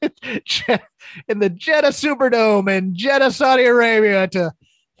smart. In the Jeddah Superdome in Jeddah, Saudi Arabia, to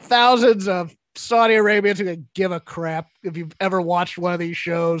thousands of Saudi Arabians who can give a crap. If you've ever watched one of these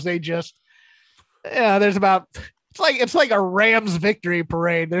shows, they just, there's about, it's like a Rams victory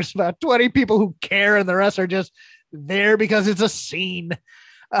parade. There's about 20 people who care, and the rest are just there because it's a scene.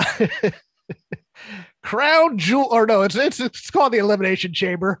 Crown Jewel, or no, it's called the Elimination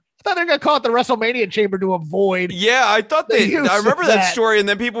Chamber. I thought they were gonna call it the WrestleMania Chamber to avoid. Yeah, I thought I remember that story, and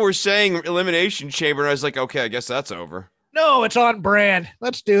then people were saying Elimination Chamber, and I was like, okay, I guess that's over. No, it's on brand.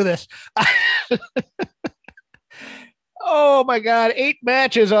 Let's do this. Oh my God, 8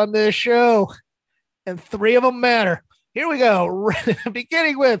 matches on this show, and 3 of them matter. Here we go.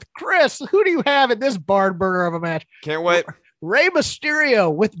 Beginning with Chris. Who do you have in this barn burner of a match? Can't wait. Rey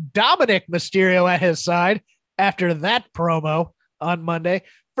Mysterio with Dominic Mysterio at his side after that promo on Monday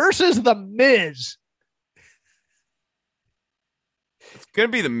versus The Miz. It's going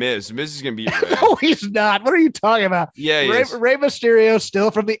to be The Miz. The Miz is going to be Rey. No, he's not. What are you talking about? Yeah, Rey Mysterio still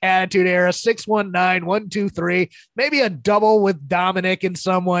from the Attitude Era, 619, 123, maybe a double with Dominic in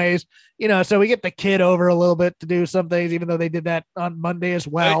some ways. So we get the kid over a little bit to do some things, even though they did that on Monday as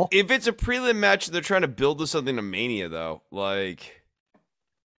well. If it's a prelim match, they're trying to build to something to Mania, though. Like,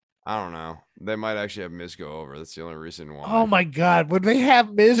 I don't know. They might actually have Miz go over. That's the only reason why. Oh, my God. Would they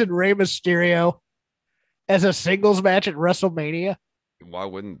have Miz and Rey Mysterio as a singles match at WrestleMania? Why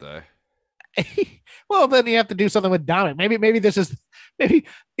wouldn't they? Well, then you have to do something with Dominic. Maybe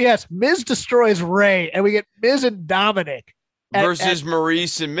yes, Miz destroys Rey, and we get Miz and Dominic. Versus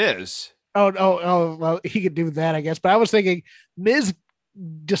Maurice and Miz. Oh, well, he could do that, I guess. But I was thinking Miz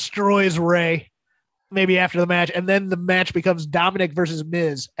destroys Rey maybe after the match, and then the match becomes Dominic versus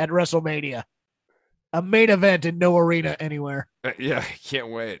Miz at WrestleMania. A main event in no arena anywhere. Yeah, can't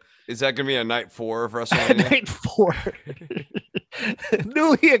wait. Is that going to be a night 4 of WrestleMania? Night 4.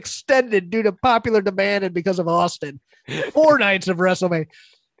 Newly extended due to popular demand and because of Austin. 4 nights of WrestleMania.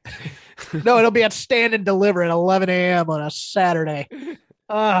 No, it'll be at Stand and Deliver at 11 a.m. on a Saturday.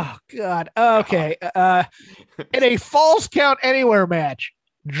 Oh, God. Okay. In a Falls Count Anywhere match,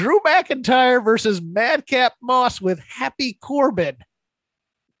 Drew McIntyre versus Madcap Moss with Happy Corbin.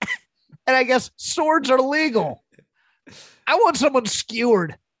 And I guess swords are legal. I want someone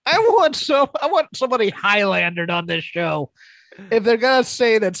skewered. I want somebody Highlandered on this show. If they're going to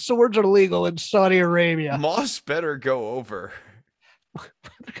say that swords are legal in Saudi Arabia. Moss better go over.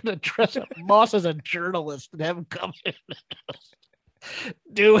 They're going to dress up Moss as a journalist and have him come in and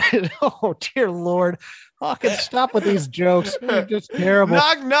do it. Oh, dear Lord. Hawkins, stop with these jokes. They're just terrible.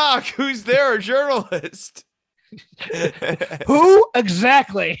 Knock, knock. Who's there? A journalist. Who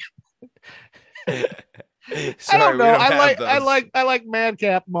exactly? Sorry, I don't know. I like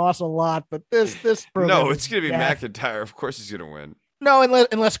Madcap Moss a lot, but this program. No, it's gonna be McIntyre. Of course, he's gonna win. No,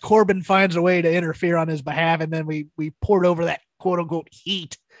 unless Corbin finds a way to interfere on his behalf, and then we poured over that quote unquote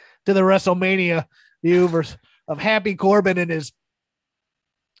heat to the WrestleMania view versus Happy Corbin in his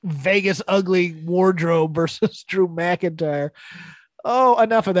Vegas ugly wardrobe versus Drew McIntyre. Oh,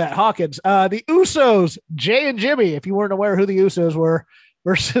 enough of that. Hawkins. The Usos, Jay and Jimmy, if you weren't aware who the Usos were,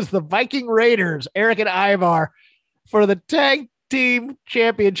 versus the Viking Raiders, Eric and Ivar, for the tag team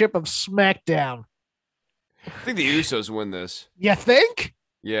championship of SmackDown. I think the Usos win this. You think?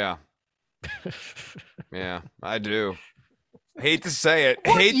 Yeah. Yeah, I do. Hate to say it.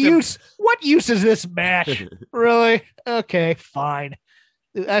 What use is this match? Really? Okay, fine.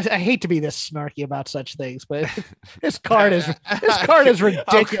 I hate to be this snarky about such things, but this card is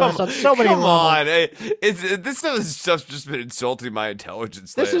ridiculous on so many levels. Come on, this stuff's just been insulting my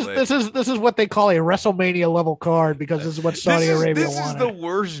intelligence lately. This is what they call a WrestleMania level card because this is what Saudi Arabia wanted. This is the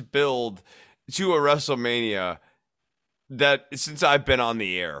worst build to a WrestleMania that since I've been on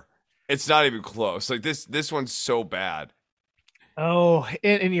the air. It's not even close. Like this one's so bad. Oh,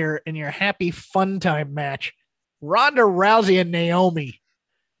 in your happy fun time match, Ronda Rousey and Naomi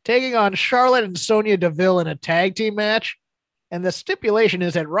taking on Charlotte and Sonya Deville in a tag team match. And the stipulation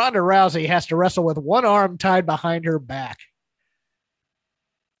is that Ronda Rousey has to wrestle with one arm tied behind her back.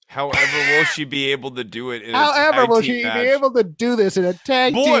 However, will she be able to do it in However, will she be able to do this in a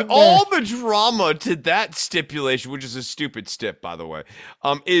tag team match? All the drama to that stipulation, which is a stupid stip, by the way,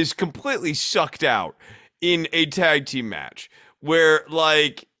 is completely sucked out in a tag team match where,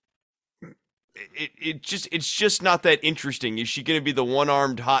 like, it's just not that interesting. Is she going to be the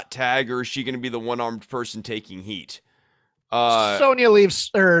one-armed hot tag, or is she going to be the one-armed person taking heat? Charlotte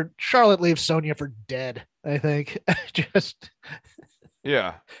leaves Sonya for dead, I think.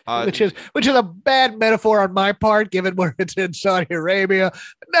 Yeah, which is a bad metaphor on my part, given where it's in Saudi Arabia.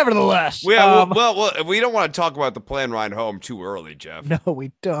 Nevertheless, well, we don't want to talk about the plane ride home too early, Jeff. No,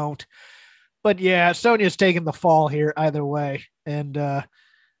 we don't. But yeah, Sonya's taking the fall here either way, and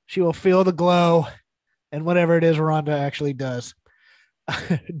she will feel the glow and whatever it is Ronda actually does.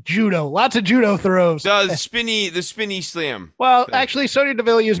 Judo, lots of judo throws. The spinny slam. Well, actually, Sonya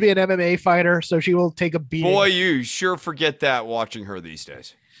Deville used to be an MMA fighter, so she will take a beating. Boy, you sure forget that watching her these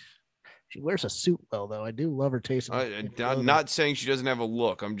days. She wears a suit well, though. I do love her taste. I'm not saying she doesn't have a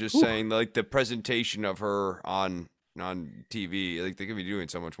look. I'm just saying, like, the presentation of her on TV, like, they could be doing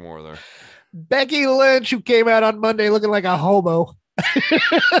so much more there. Becky Lynch, who came out on Monday looking like a hobo.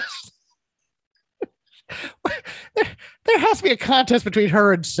 There has to be a contest between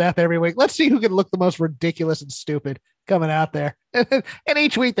her and Seth every week. Let's see who can look the most ridiculous and stupid coming out there. And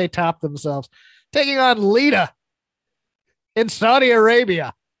each week they top themselves. Taking on Lita in Saudi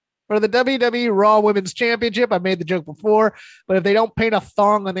Arabia for the WWE Raw Women's Championship. I made the joke before, but if they don't paint a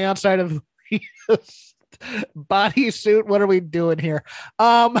thong on the outside of Lita's bodysuit, what are we doing here?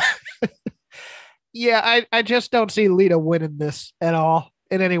 Yeah, I just don't see Lita winning this at all.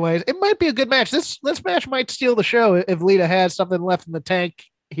 In any ways, it might be a good match. This match might steal the show if Lita has something left in the tank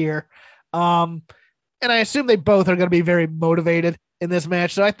here. And I assume they both are going to be very motivated in this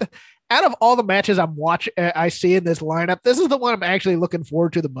match. So out of all the matches I see in this lineup, this is the one I'm actually looking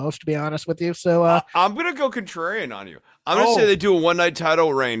forward to the most, to be honest with you. So I'm going to go contrarian on you. I'm going to say they do a one-night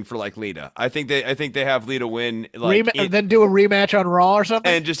title reign for like Lita. I think they have Lita win, then do a rematch on Raw or something,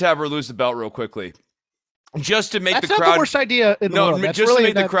 and just have her lose the belt real quickly. Just to make That's the crowd. Not the worst idea in the world. Just really to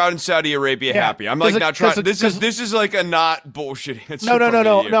make the crowd in Saudi Arabia happy. I'm like not trying. This is like a not bullshit answer.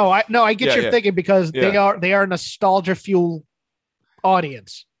 No. I get your thinking because they are nostalgia fuel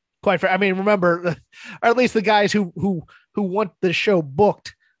audience. I mean, remember, or at least the guys who want the show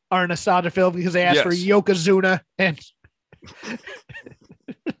booked are nostalgia fuel because they asked for Yokozuna and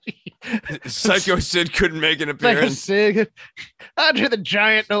Psycho Sid couldn't make an appearance. Andre the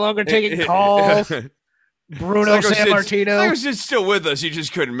Giant no longer taking calls. Bruno Sammartino. He was just still with us. He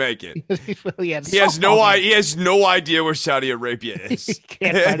just couldn't make it. He has no idea where Saudi Arabia is. He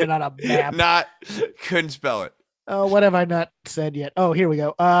can't find it on a map. Couldn't spell it. Oh, what have I not said yet? Oh, here we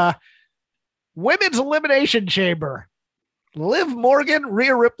go. Women's Elimination Chamber. Liv Morgan,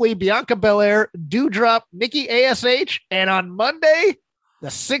 Rhea Ripley, Bianca Belair, Doudrop, Nikki ASH, and on Monday, the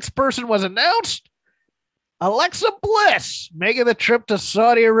sixth person was announced. Alexa Bliss making the trip to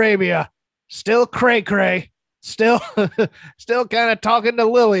Saudi Arabia. Still cray-cray, still kind of talking to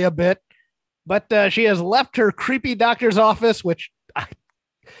Lily a bit, but she has left her creepy doctor's office, which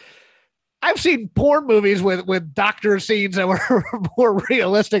I've seen porn movies with doctor scenes that were more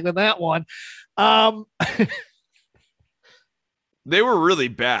realistic than that one. They were really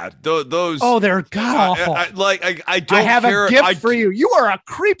bad. Those. Oh, they're god awful. I don't. I have a gift for you. You are a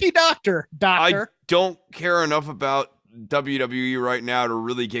creepy doctor. I don't care enough about WWE right now to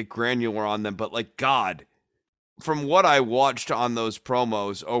really get granular on them, but like God, from what I watched on those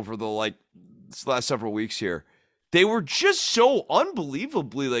promos over the last several weeks here, they were just so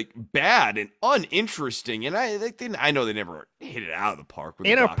unbelievably like bad and uninteresting. And I know they never hit it out of the park with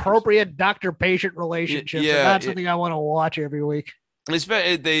inappropriate doctor-patient relationships. Yeah, not something I want to watch every week.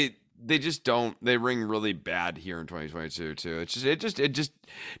 They just don't. They ring really bad here in 2022 too. It just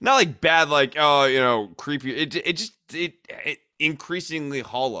not like bad, like creepy. It increasingly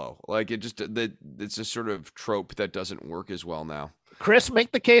hollow. Like it's a sort of trope that doesn't work as well now. Chris,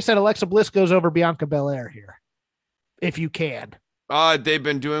 make the case that Alexa Bliss goes over Bianca Belair here, if you can. They've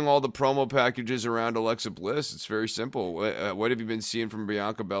been doing all the promo packages around Alexa Bliss. It's very simple. What have you been seeing from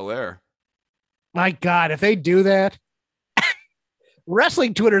Bianca Belair? My God, if they do that,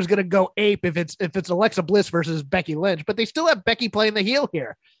 wrestling Twitter is going to go ape if it's Alexa Bliss versus Becky Lynch. But they still have Becky playing the heel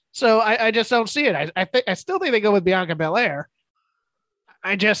here, so I just don't see it. I still think they go with Bianca Belair.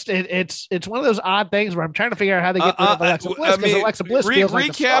 It's one of those odd things where I'm trying to figure out how they get rid of Alexa Bliss, because Alexa Bliss feels like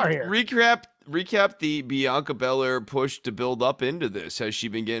the star here. Recap the Bianca Belair push to build up into this. Has she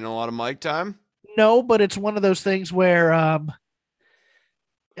been getting a lot of mic time? No, but it's one of those things where,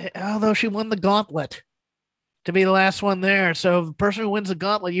 although she won the gauntlet to be the last one there, so the person who wins the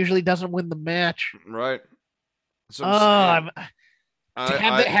gauntlet usually doesn't win the match. Right. So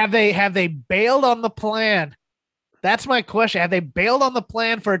have they bailed on the plan? That's my question. Have they bailed on the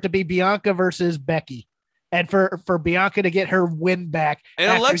plan for it to be Bianca versus Becky, and for Bianca to get her win back?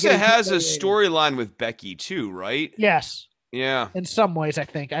 And Alexa has a storyline with Becky too, right? Yes. Yeah. In some ways, I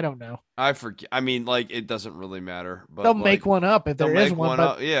think. I don't know. I forget. I mean, like, it doesn't really matter. But they'll make one up if there is one.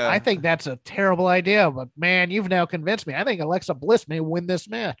 But yeah. I think that's a terrible idea. But man, you've now convinced me. I think Alexa Bliss may win this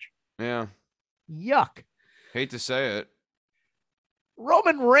match. Yeah. Yuck. Hate to say it.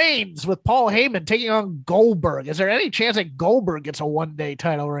 Roman Reigns with Paul Heyman taking on Goldberg. Is there any chance that Goldberg gets a one-day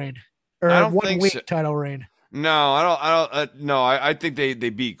title reign or a one-week title reign? No, I don't. No, I think they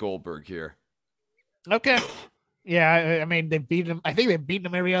beat Goldberg here. Okay. Yeah, I mean, they beat him. I think they've beaten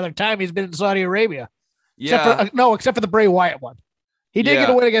him every other time he's been in Saudi Arabia. Yeah. Except for the Bray Wyatt one. He did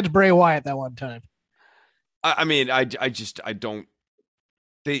get a win against Bray Wyatt that one time. I mean, I don't.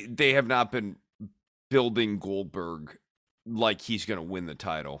 They have not been building Goldberg like he's going to win the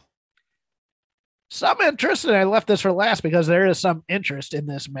title. Some interest, and I left this for last because there is some interest in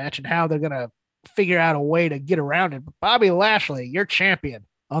this match and how they're going to figure out a way to get around it. But Bobby Lashley, your champion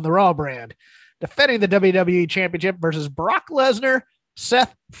on the Raw brand, defending the WWE Championship versus Brock Lesnar,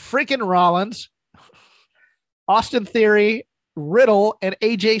 Seth freaking Rollins, Austin Theory, Riddle, and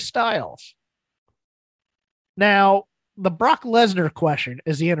AJ Styles. Now, the Brock Lesnar question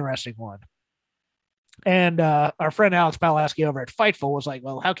is the interesting one. And our friend Alex Pawlowski over at Fightful was like,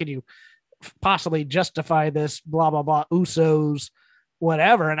 well, how can you possibly justify this, blah, blah, blah, Usos,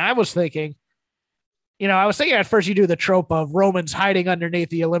 whatever. And I was thinking at first you do the trope of Roman's hiding underneath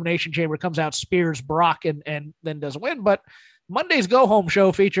the Elimination Chamber, comes out, spears Brock, and then doesn't win. But Monday's Go Home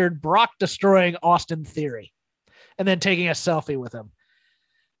show featured Brock destroying Austin Theory and then taking a selfie with him.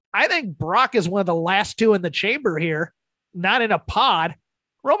 I think Brock is one of the last two in the chamber here, not in a pod.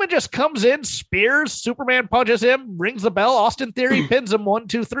 Roman just comes in, spears, Superman punches him, rings the bell, Austin Theory pins him 1,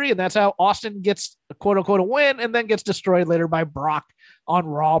 2, 3, and that's how Austin gets a quote unquote a win and then gets destroyed later by Brock on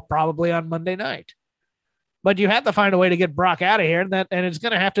Raw, probably on Monday night. But you have to find a way to get Brock out of here, and it's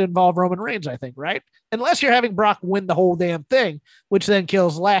going to have to involve Roman Reigns, I think, right? Unless you're having Brock win the whole damn thing, which then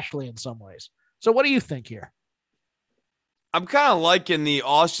kills Lashley in some ways. So what do you think here? I'm kind of liking the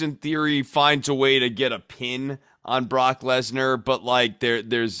Austin Theory finds a way to get a pin on Brock Lesnar, but like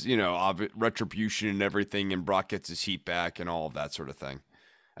there's retribution and everything, and Brock gets his heat back and all of that sort of thing.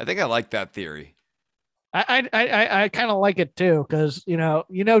 I think I like that theory. I kind of like it too, because you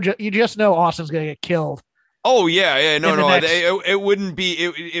just know Austin's gonna get killed. Oh yeah. It wouldn't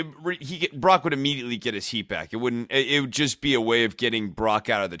be. Brock would immediately get his heat back. It wouldn't. It would just be a way of getting Brock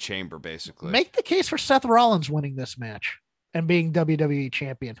out of the chamber, basically. Make the case for Seth Rollins winning this match and being WWE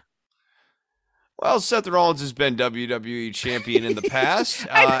champion. Well, Seth Rollins has been WWE champion in the past.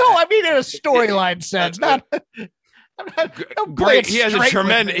 I know. I mean, in a storyline sense, not. Great. He has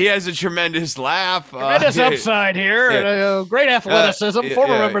a tremendous laugh. Tremendous upside here. Yeah. And, great athleticism.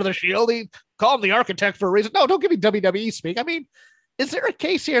 Former member of the Shield. He called him the architect for a reason. No, don't give me WWE speak. I mean, is there a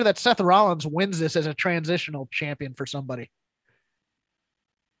case here that Seth Rollins wins this as a transitional champion for somebody?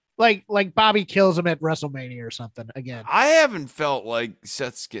 Like Bobby kills him at WrestleMania or something again. I haven't felt like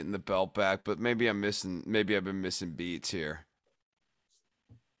Seth's getting the belt back, but maybe I've been missing beats here.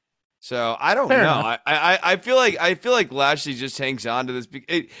 So I don't know. I feel like Lashley just hangs on to this.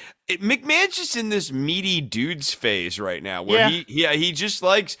 McMahon's just in this meaty dudes phase right now, where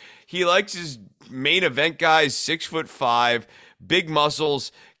he likes his main event guys 6'5", big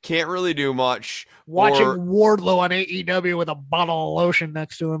muscles, can't really do much. Watching Wardlow on AEW with a bottle of lotion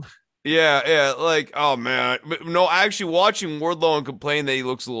next to him. Yeah, like, oh man. No, actually watching Wardlow and complain that he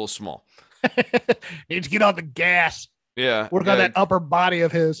looks a little small. Needs to get on the gas. Yeah. Work on that upper body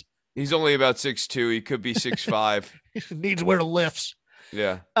of his. He's only about 6'2". He could be 6'5". He needs to wear lifts.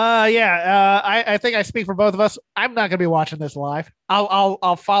 Yeah. I think I speak for both of us. I'm not gonna be watching this live.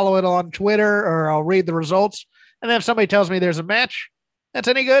 I'll follow it on Twitter or I'll read the results. And then if somebody tells me there's a match that's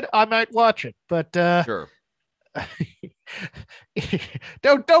any good, I might watch it. But sure.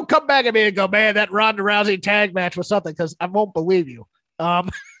 don't come back at me and go, man, that Ronda Rousey tag match was something, because I won't believe you.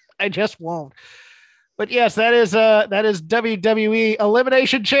 I just won't. But yes, that is WWE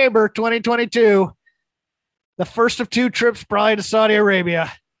Elimination Chamber 2022. The first of 2 trips probably to Saudi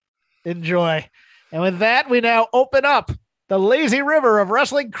Arabia. Enjoy. And with that, we now open up the lazy river of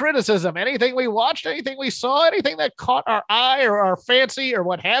wrestling criticism. Anything we watched, anything we saw, anything that caught our eye or our fancy or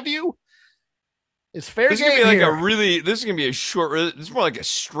what have you. It's fair game. This is gonna be a short. It's more like a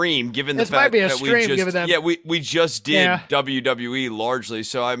stream, given the this fact might be a that stream, we just given we just did WWE largely.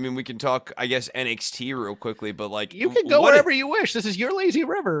 So I mean, we can talk, I guess, NXT real quickly, but like you can go wherever you wish. This is your lazy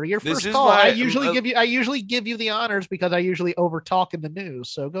river, your first call. I usually give you the honors because I usually overtalk in the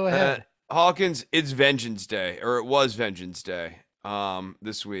news. So go ahead, Hawkins. It's Vengeance Day, or it was Vengeance Day.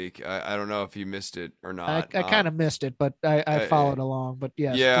 This week. I don't know if you missed it or not. I kind of missed it, but I followed along. But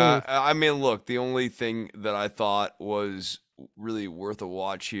yes, yeah. please. I mean, look, the only thing that I thought was really worth a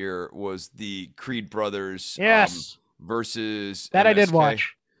watch here was the Creed brothers. Yes. Versus that MSK. I did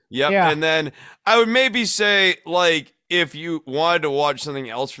watch. Yep. Yeah. And then I would maybe say, like, if you wanted to watch something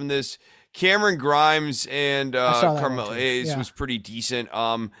else from this, Cameron Grimes and Carmelo Hayes was pretty decent.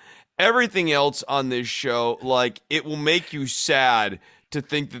 Everything else on this show, like, it will make you sad to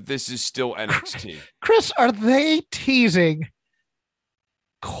think that this is still NXT. Chris, are they teasing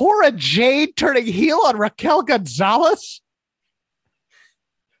Cora Jade turning heel on Raquel Gonzalez?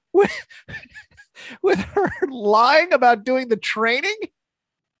 With her lying about doing the training?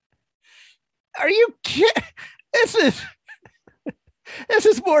 Are you kidding? This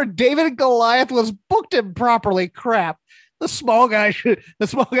is more David and Goliath was booked improperly crap. The small guy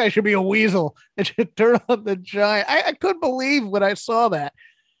should be a weasel and should turn on the giant. I couldn't believe when I saw that.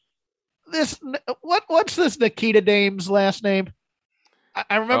 What's this Nikita Dame's last name?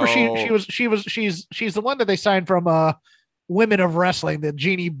 I remember she's the one that they signed from Women of Wrestling, the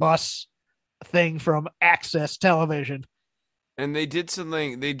Jeannie Buss thing from Access Television. And they did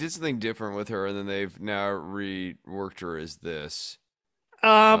something different with her, and then they've now reworked her as this.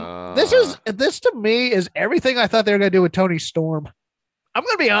 This to me is everything I thought they were going to do with Toni Storm. I'm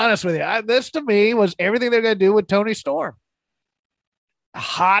going to be honest with you. This to me was everything they're going to do with Toni Storm. A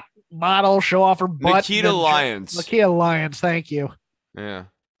hot model, show off her butt. Nikita Lyons. Thank you. Yeah.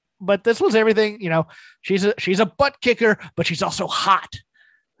 But this was everything, she's a butt kicker, but she's also hot.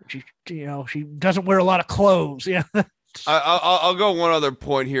 She doesn't wear a lot of clothes. Yeah. I'll go one other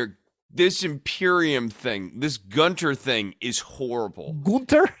point here. This Imperium thing, this Gunter thing is horrible.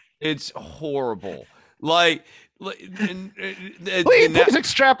 Gunter? It's horrible. Please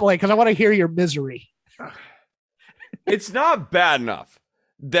extrapolate, because I want to hear your misery. It's not bad enough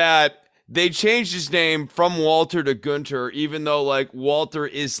that they changed his name from Walter to Gunter, even though like Walter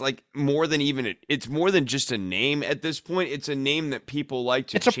is like more than it's more than just a name at this point. It's a name that people like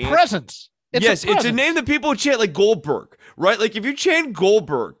to chant. It's a presence. It's a name that people chant, like Goldberg, right? Like if you chant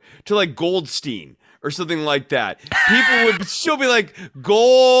Goldberg to like Goldstein or something like that, people would still be like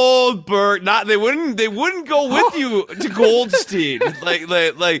Goldberg. They wouldn't go with you to Goldstein. like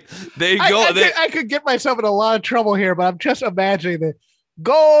they go. I could get myself in a lot of trouble here, but I'm just imagining that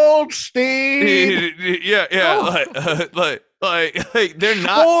Goldstein. Yeah. Oh. Like they're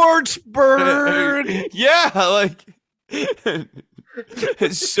not Schwartzberg. Yeah, like.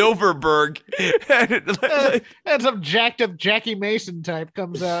 Silverberg. And some jacked up Jackie Mason type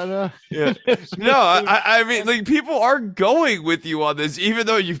comes out. Yeah. No, I mean, like, people are going with you on this, even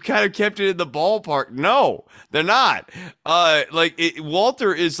though you've kind of kept it in the ballpark. No, they're not.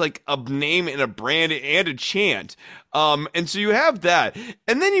 Walter is like a name and a brand and a chant. And so you have that,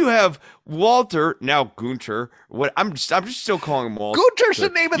 and then you have Walter, now Gunter. I'm just still calling him Walter. Gunter's the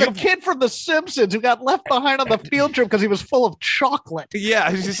name of the kid from The Simpsons who got left behind on the field trip because he was full of chocolate. Yeah,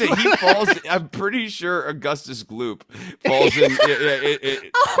 I was gonna say he falls. I'm pretty sure Augustus Gloop falls in.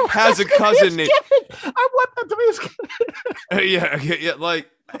 Has a cousin named. I want that to be his kid. Yeah, like.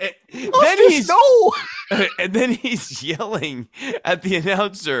 And then he's yelling at the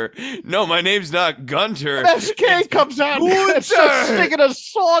announcer, "No, my name's not Gunter." SK comes out and starts singing a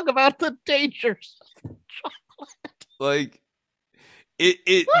song about the dangers of chocolate. Like,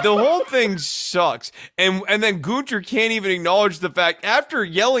 The whole thing sucks. And then Gunter can't even acknowledge the fact, after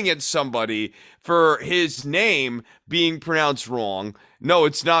yelling at somebody for his name being pronounced wrong. No,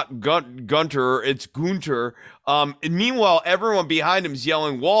 it's not Gunter, it's Gunter. And meanwhile, everyone behind him is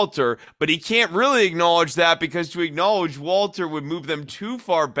yelling Walter, but he can't really acknowledge that, because to acknowledge Walter would move them too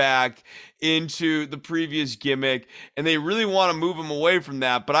far back into the previous gimmick, and they really want to move him away from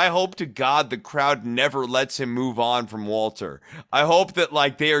that. But I hope to God the crowd never lets him move on from Walter. I hope that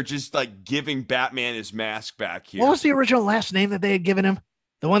like they are just like giving Batman his mask back here. What was the original last name that they had given him?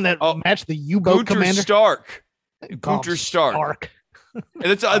 The one that matched the U-boat commander? Stark. Gunter Stark.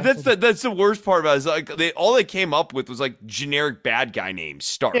 And that's the worst part about it, is like all they came up with was like generic bad guy names.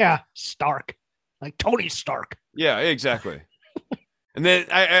 Stark. Yeah, Stark. Like Tony Stark. Yeah, exactly. And then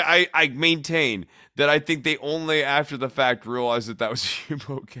I maintain that I think they only after the fact realized that was a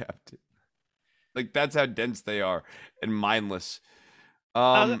U-boat captain. Like, that's how dense they are and mindless.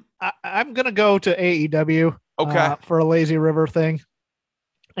 I'm gonna go to AEW for a Lazy River thing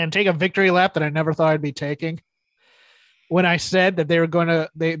and take a victory lap that I never thought I'd be taking. When I said that they were going to,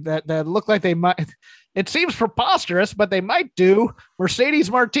 that looked like they might, it seems preposterous, but they might do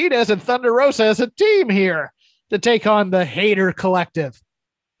Mercedes Martinez and Thunder Rosa as a team here to take on the Hater Collective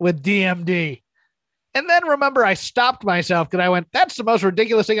with DMD. And then remember, I stopped myself because I went, that's the most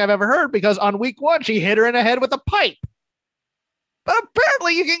ridiculous thing I've ever heard, because on week 1, she hit her in the head with a pipe. But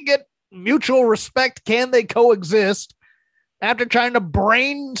apparently you can get mutual respect. Can they coexist after trying to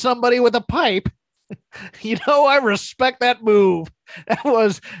brain somebody with a pipe? You know, I respect that move. That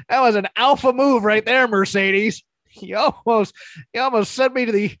was an alpha move right there, Mercedes. You almost sent me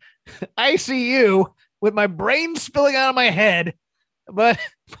to the ICU with my brain spilling out of my head. But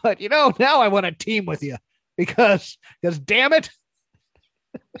you know, now I want to team with you because damn it.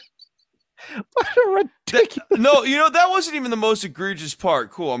 What a ridiculous. No, you know, that wasn't even the most egregious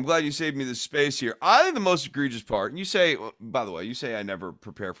part. Cool. I'm glad you saved me the space here. I think the most egregious part, and you say, by the way, you say I never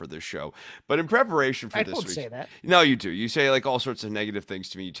prepare for this show, but in preparation for this week. I don't say that. No, you do. You say like all sorts of negative things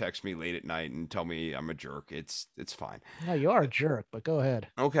to me. You text me late at night and tell me I'm a jerk. It's fine. No, you are a jerk, but go ahead.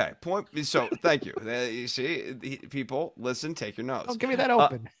 Okay. So thank you. You see, people, listen, take your notes. Don't give me that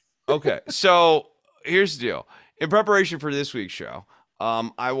open. Okay. So here's the deal. In preparation for this week's show,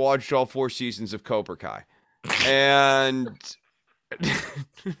 I watched all 4 seasons of Cobra Kai, and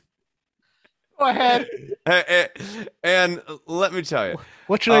go ahead. And let me tell you,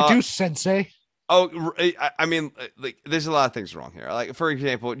 what should I do, Sensei? Oh, I mean, like, there's a lot of things wrong here. Like, for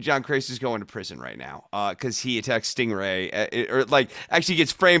example, John Crace is going to prison right now because he attacks Stingray, or like actually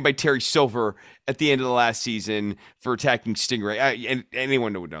gets framed by Terry Silver at the end of the last season for attacking Stingray. And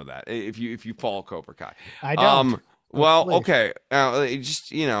anyone would know that if you follow Cobra Kai. I don't. Well, okay.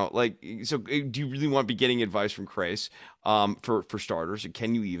 Just, you know, like, so do you really want to be getting advice from Crace? For starters,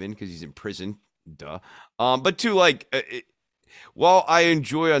 can you even? Because he's in prison. Duh. But two, like, while I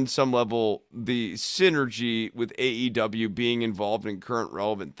enjoy on some level the synergy with AEW being involved in current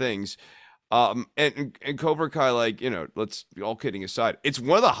relevant things, and Cobra Kai, like, you know, let's all kidding aside, it's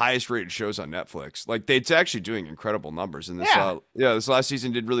one of the highest rated shows on Netflix. Like, it's actually doing incredible numbers in this. This last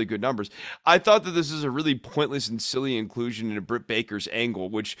season did really good numbers. I thought that this is a really pointless and silly inclusion into Britt Baker's angle,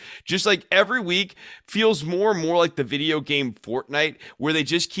 which just like every week feels more and more like the video game Fortnite, where they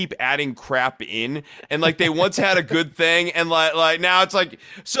just keep adding crap in, and like they once had a good thing, and like now it's like,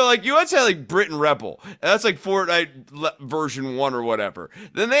 so like you once had like Brit and Rebel, and that's like Fortnite version 1 or whatever.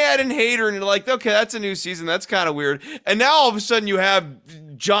 Then they add in Hater, and like, okay, that's a new season. That's kind of weird. And now all of a sudden you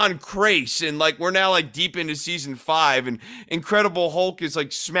have John Crace, and like we're now like deep into season 5, and Incredible Hulk is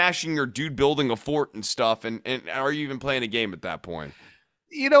like smashing your dude building a fort and stuff. And are you even playing a game at that point?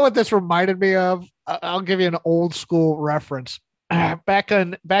 You know what this reminded me of? I'll give you an old school reference. Back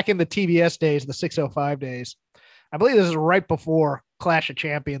in the TBS days, the 605 days, I believe this is right before Clash of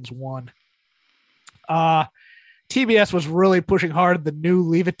Champions 1. TBS was really pushing hard the new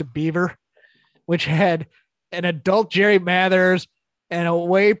Leave It to Beaver, which had an adult Jerry Mathers and a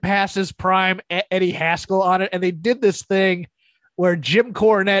way past his prime Eddie Haskell on it. And they did this thing where Jim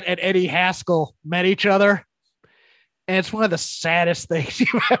Cornette and Eddie Haskell met each other. And it's one of the saddest things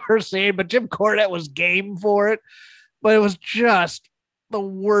you've ever seen, but Jim Cornette was game for it. But it was just the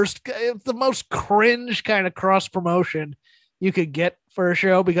worst, the most cringe kind of cross promotion you could get for a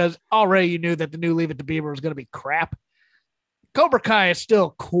show, because already you knew that the new Leave It to Beaver was going to be crap. Cobra Kai is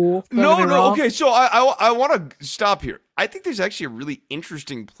still cool. No. Okay, so I want to stop here. I think there's actually a really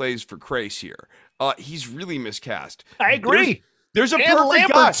interesting place for Crace here. He's really miscast. I agree. There's a and perfect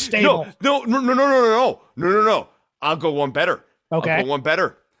Lambert guy. Stable. No. I'll go one better. Okay. I'll go one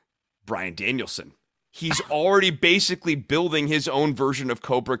better. Bryan Danielson. he's already basically building his own version of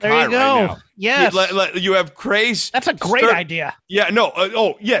Cobra Kai there you go. right now. Yes. You have Craze. That's a great idea. Yeah, no.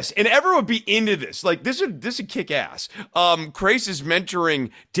 Oh, yes. And everyone would be into this. Like, this would kick ass. Craze is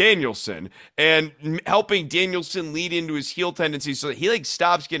mentoring Danielson and helping Danielson lead into his heel tendencies so that he, like,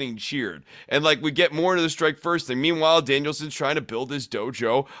 stops getting cheered. And, like, we get more into the strike first thing. Meanwhile, Danielson's trying to build his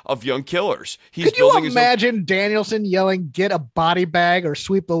dojo of young killers. Could you imagine Danielson yelling, "Get a body bag" or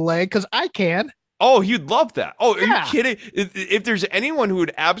 "Sweep the leg"? Because I can. Oh, you'd love that. Oh, are you kidding? If there's anyone who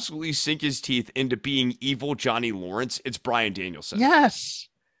would absolutely sink his teeth into being evil Johnny Lawrence, it's Bryan Danielson. Yes.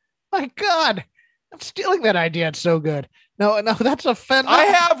 My God. I'm stealing that idea. It's so good. No, that's a I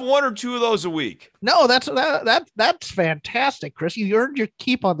have 1 or 2 of those a week. No, that's fantastic, Chris. You earned your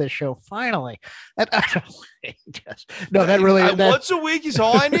keep on this show finally. Once a week is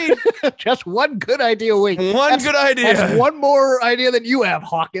all I need. Just one good idea a week. Good idea. That's one more idea than you have,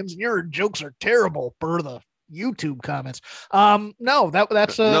 Hawkins. Your jokes are terrible per the YouTube comments. No,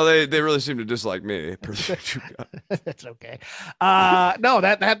 they really seem to dislike me. That's okay. No,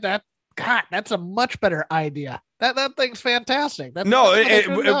 God, that's a much better idea. That thing's fantastic.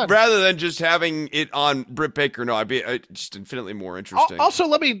 Rather than just having it on Britt Baker, no, I'd be just infinitely more interesting. Also,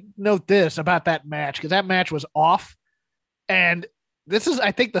 let me note this about that match, because that match was off, and this is,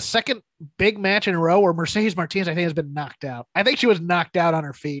 I think, the second big match in a row where Mercedes Martinez, I think, has been knocked out. I think she was knocked out on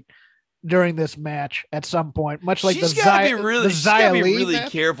her feet during this match at some point, much like she's got to be really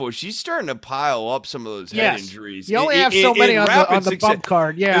match. Careful. She's starting to pile up some of those head injuries. You only have so many on the bump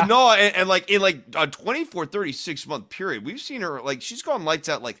card. Yeah. No, and like in like a 24, 36 month period, we've seen her, like, she's gone lights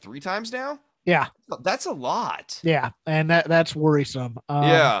out like 3 times now. Yeah. That's a lot. Yeah. And that's worrisome.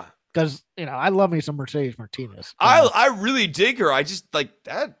 Yeah. Because, I love me some Mercedes Martinez. I really dig her. I just like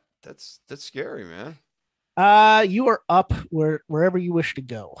that. That's scary, man. You are up wherever you wish to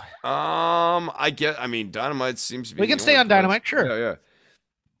go. Dynamite seems to be. We can stay on Dynamite, sure.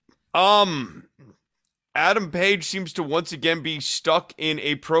 Yeah. Adam Page seems to once again be stuck in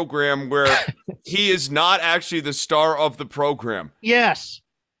a program where he is not actually the star of the program. Yes.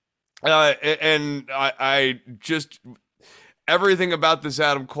 And I just everything about this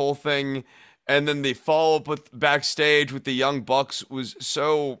Adam Cole thing, and then the follow up with backstage with the Young Bucks was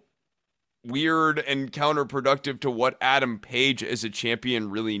so weird and counterproductive to what Adam Page as a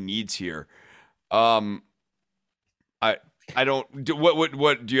champion really needs here. I don't do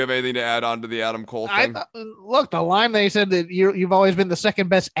what do you have anything to add on to the Adam Cole thing? Look, the line they said that you've always been the second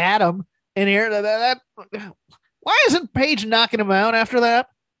best Adam in here. Why isn't Page knocking him out after that?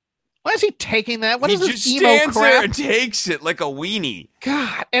 Why is he taking that? What is this just stands there and takes it like a weenie.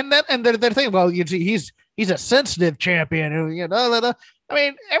 God, and they're thinking, well, you see, he's a sensitive champion who, I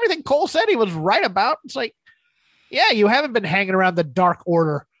mean, everything Cole said he was right about. It's like, yeah, you haven't been hanging around the Dark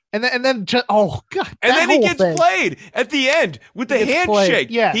Order. And then just, oh, God. And then he gets played at the end with the handshake.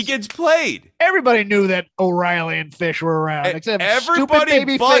 Yes. He gets played. Everybody knew that O'Reilly and Fish were around. Except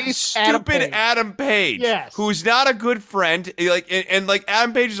everybody but stupid Adam Page. Yes. Who's not a good friend. And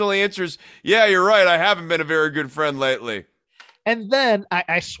Adam Page's only answer is, yeah, you're right. I haven't been a very good friend lately. And then,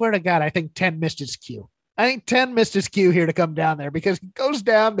 I swear to God, I think 10 missed his cue. I think 10 missed his cue here to come down there, because he goes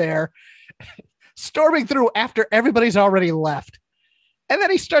down there storming through after everybody's already left. And then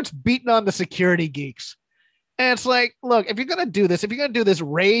he starts beating on the security geeks. And it's like, look, if you're going to do this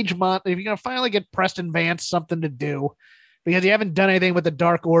rage month, if you're going to finally get Preston Vance something to do, because you haven't done anything with the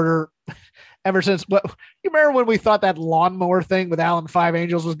Dark Order ever since. You remember when we thought that lawnmower thing with Alan Five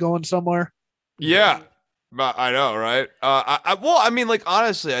Angels was going somewhere? Yeah. I know, right?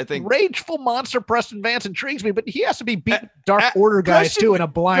 Honestly, I think rageful monster Preston Vance intrigues me, but he has to be beating Dark Order guys too in a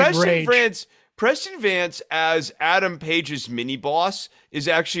blind rage. Preston Vance as Adam Page's mini boss is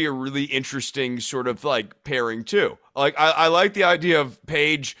actually a really interesting sort of like pairing too. Like I like the idea of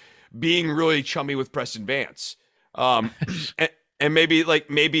Page being really chummy with Preston Vance. And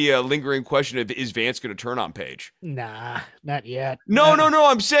maybe a lingering question of, is Vance going to turn on Page? Nah, not yet. No.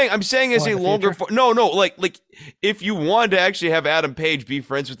 I'm saying as a longer. Like if you wanted to actually have Adam Page be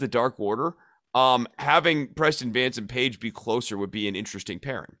friends with the Dark Order, having Preston Vance and Page be closer would be an interesting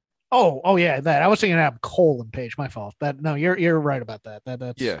pairing. Oh yeah, that I was thinking Adam Cole and Page. My fault. You're right about that.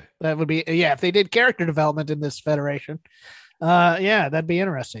 That would be if they did character development in this federation. That'd be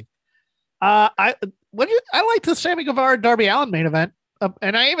interesting. I liked the Sammy Guevara Darby Allin main event,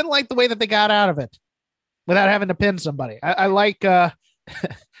 and I even liked the way that they got out of it without having to pin somebody. I like John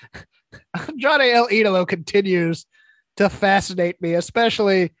A.L. Idolo continues to fascinate me,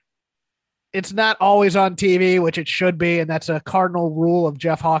 especially. It's not always on TV, which it should be, and that's a cardinal rule of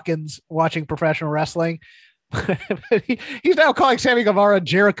Jeff Hawkins watching professional wrestling. He's now calling Sammy Guevara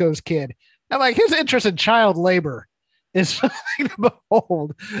Jericho's kid, I'm like, his interest in child labor is something to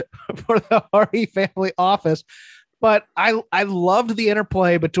behold for the Hardy family office. But I loved the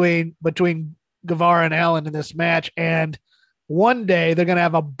interplay between Guevara and Allen in this match, and one day they're gonna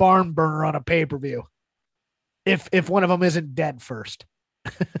have a barn burner on a pay-per-view if one of them isn't dead first.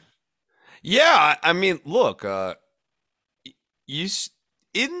 Yeah, I mean, look, you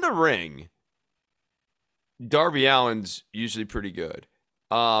in the ring, Darby Allin's usually pretty good.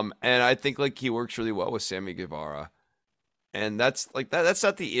 And I think like he works really well with Sammy Guevara. And that's like that's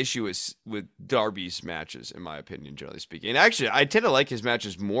not the issue with Darby's matches, in my opinion, generally speaking. And actually, I tend to like his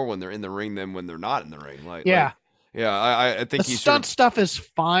matches more when they're in the ring than when they're not in the ring. I think the stunt stuff is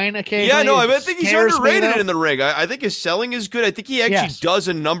fine occasionally. Yeah, no, I think he's underrated in the ring. I think his selling is good. I think he actually does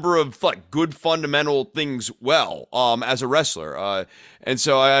a number of like good fundamental things well as a wrestler. And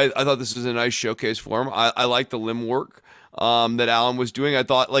so I thought this was a nice showcase for him. I like the limb work that Allen was doing. I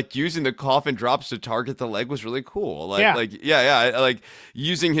thought like using the coffin drops to target the leg was really cool. I like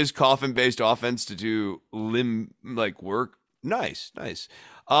using his coffin based offense to do limb like work. Nice.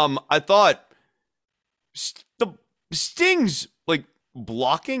 I thought the Sting's like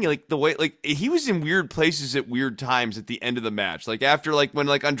blocking, like the way like he was in weird places at weird times at the end of the match. Like after like when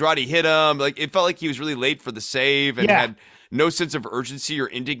like Andrade hit him, like it felt like he was really late for the save and had no sense of urgency or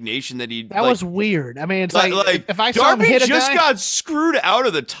indignation that he. That was weird. I mean, it's like if I saw him hit a guy, just got screwed out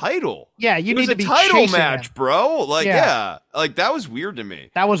of the title. Yeah, you need to be title match, him. bro. Like like that was weird to me.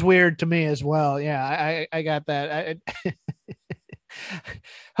 That was weird to me as well. Yeah, I got that.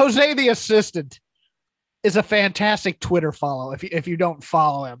 Jose the assistant is a fantastic Twitter follow. If you don't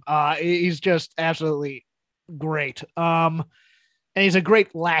follow him, he's just absolutely great. And he's a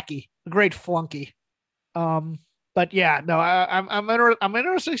great lackey, a great flunky. But yeah, no, I'm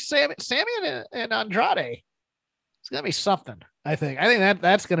interested. Sammy and Andrade. It's gonna be something. I think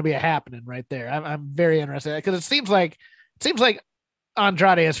that's gonna be a happening right there. I'm very interested because it seems like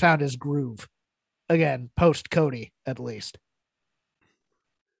Andrade has found his groove again post Cody at least.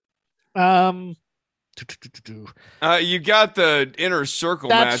 You got the inner circle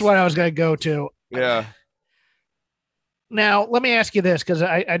That's match. what I was going to go to. Yeah. Now, let me ask you this, because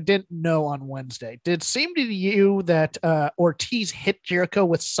I didn't know on Wednesday. Did it seem to you that Ortiz hit Jericho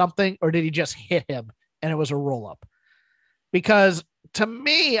with something, or did he just hit him and it was a roll-up? Because to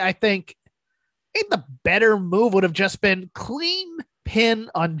me, I think the better move would have just been clean pin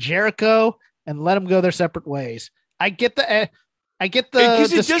on Jericho and let them go their separate ways. I get the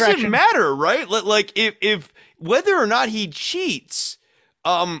because it doesn't matter, right? Like if whether or not he cheats,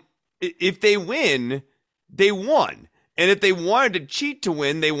 if they win, they won. And if they wanted to cheat to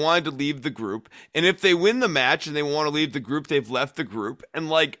win, they wanted to leave the group. And if they win the match and they want to leave the group, they've left the group. And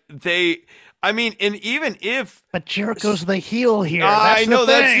like and even if, but Jericho's the heel here. I know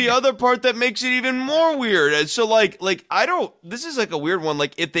that's the other part that makes it even more weird. And so this is like a weird one.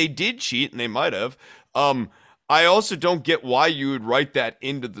 Like if they did cheat, and they might have, I also don't get why you would write that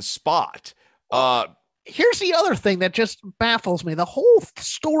into the spot. Here's the other thing that just baffles me. The whole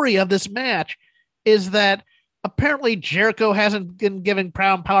story of this match is that apparently Jericho hasn't been giving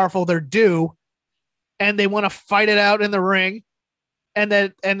Proud and Powerful their due, and they want to fight it out in the ring, and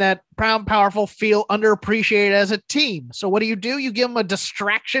that Proud and Powerful feel underappreciated as a team. So what do? You give them a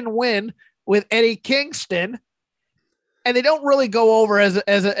distraction win with Eddie Kingston, and they don't really go over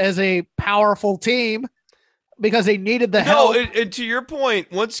as a powerful team, because they needed the help. And to your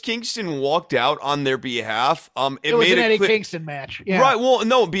point, once Kingston walked out on their behalf, it was made an Eddie Kingston match. Yeah. Right. Well,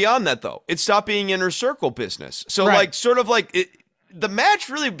 no, beyond that though, it stopped being inner circle business. So the match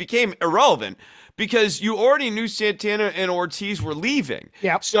really became irrelevant because you already knew Santana and Ortiz were leaving.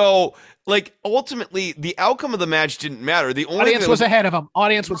 Yeah. So ultimately the outcome of the match didn't matter. The only audience was ahead of them.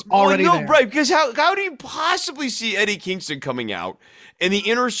 Audience was already there. Right. Because how do you possibly see Eddie Kingston coming out and the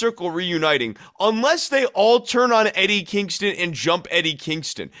inner circle reuniting unless they all turn on Eddie Kingston and jump Eddie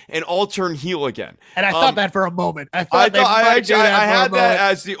Kingston and all turn heel again? And I thought that for a moment. I had that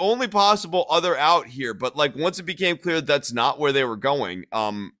as the only possible other out here. But once it became clear that's not where they were going,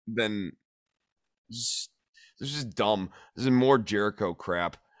 then this is dumb. This is more Jericho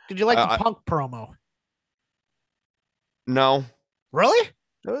crap. Did you like the Punk promo? No. Really?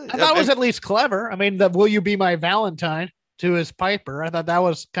 I thought it was at least clever. I mean, the "Will you be my Valentine" to his Piper. I thought that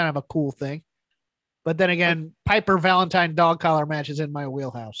was kind of a cool thing. But then again, Piper Valentine dog collar match is in my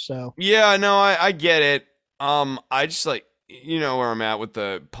wheelhouse. So yeah, no, I get it. I just where I'm at with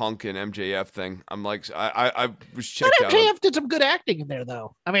the Punk and MJF thing. I'm I was checked out. MJF did some good acting in there,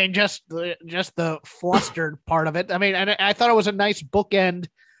 though. I mean, just the flustered part of it. I mean, and I thought it was a nice bookend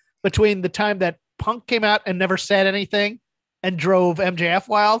between the time that Punk came out and never said anything and drove MJF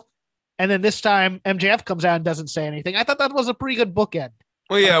wild, And then this time MJF comes out and doesn't say anything. I thought that was a pretty good bookend.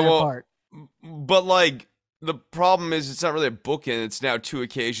 Well, yeah, but like the problem is it's not really a bookend. It's now 2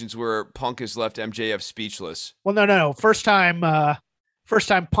 occasions where Punk has left MJF speechless. Well, no. First time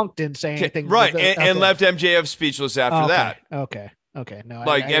Punk didn't say anything. Right, and left MJF speechless after that. Okay. No,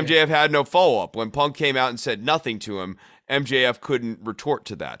 MJF had no follow-up. When Punk came out and said nothing to him, MJF couldn't retort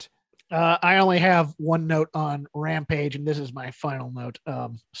to that. I only have one note on Rampage, and this is my final note.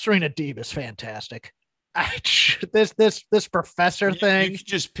 Serena Deeb is fantastic. This professor thing. You could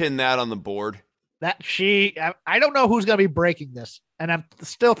just pin that on the board. I don't know who's going to be breaking this, and I'm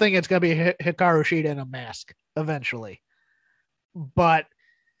still thinking it's going to be Hikaru Shida in a mask eventually. But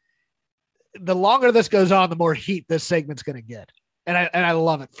the longer this goes on, the more heat this segment's going to get. And I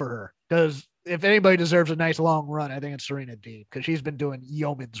love it for her, because if anybody deserves a nice long run, I think it's Serena Deeb, because she's been doing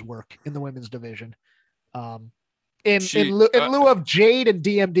yeoman's work in the women's division. In lieu of Jade and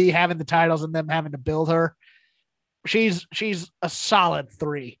DMD having the titles and them having to build her, she's a solid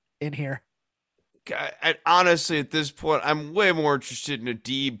 3 in here. Honestly, at this point, I'm way more interested in a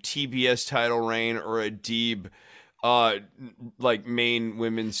Deeb TBS title reign or a Deeb like main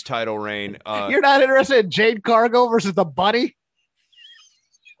women's title reign. You're not interested in Jade Cargill versus the Bunny?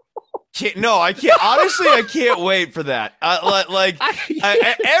 I can't. Honestly, I can't wait for that.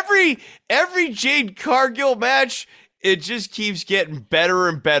 Every Jade Cargill match, it just keeps getting better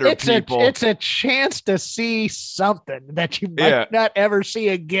and better. It's a chance to see something that you might not ever see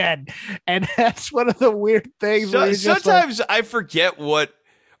again, and that's one of the weird things. Sometimes I forget I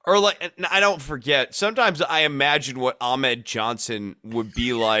don't forget. Sometimes I imagine what Ahmed Johnson would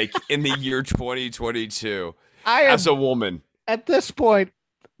be like in the year 2022 as a woman. At this point,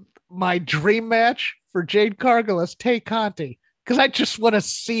 my dream match for Jade Cargill is Tay Conti, because I just want to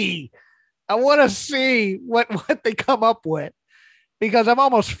see. I want to see what they come up with, because I'm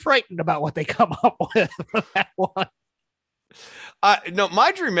almost frightened about what they come up with for that one. No,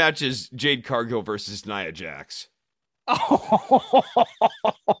 my dream match is Jade Cargill versus Nia Jax. Oh,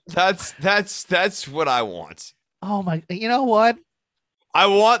 that's what I want. Oh my! You know what? I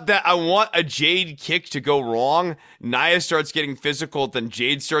want that. I want a Jade kick to go wrong. Nia starts getting physical, then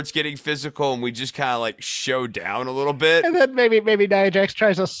Jade starts getting physical, and we just kind of like show down a little bit. And then maybe Nia Jax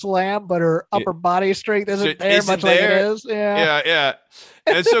tries a slam, but her upper body strength isn't there like it is. Yeah.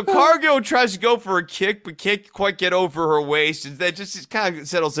 And so Cargill tries to go for a kick, but can't quite get over her waist. And that just kind of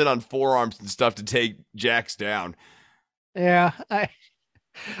settles in on forearms and stuff to take Jax down. Yeah.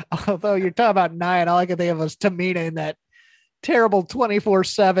 Although you're talking about Nia, and all I can think of was Tamina in that terrible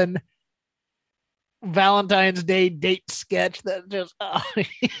 24/7 Valentine's Day date sketch that just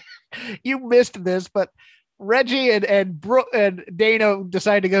you missed this, but Reggie and Dana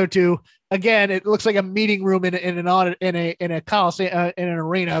decide to go to, again, it looks like a meeting room in a coliseum, in an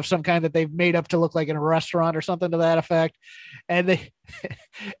arena of some kind that they've made up to look like in a restaurant or something to that effect. And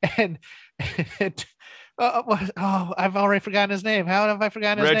I've already forgotten his name. How have I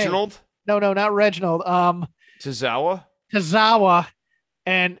forgotten his name? Reginald? No, not Reginald. Tozawa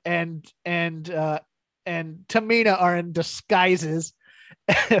and Tamina are in disguises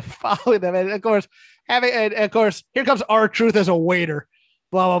following them. And of course, here comes R-Truth as a waiter,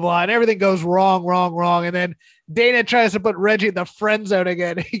 blah, blah, blah. And everything goes wrong. And then Dana tries to put Reggie in the friend zone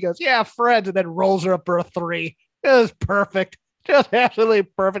again. He goes, yeah, friends. And then rolls her up for a 3. It was perfect. Just absolutely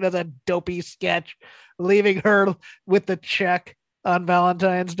perfect as a dopey sketch, leaving her with the check on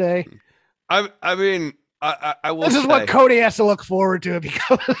Valentine's Day. I mean, I will. This is what Cody has to look forward to,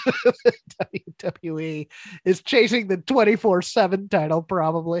 because WWE is chasing the 24/7 title,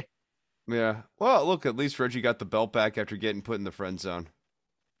 probably. Yeah. Well, look, at least Reggie got the belt back after getting put in the friend zone.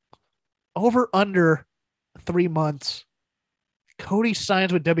 Over under 3 months, Cody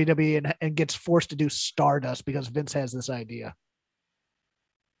signs with WWE and gets forced to do Stardust because Vince has this idea.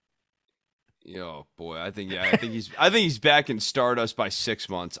 Oh boy, I think he's back in Stardust by 6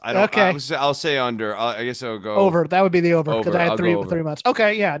 months. I'll say under. I guess I'll go over. That would be the over, because I had 3 months.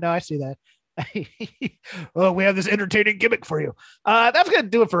 Okay, yeah, no, I see that. Well, we have this entertaining gimmick for you. That's gonna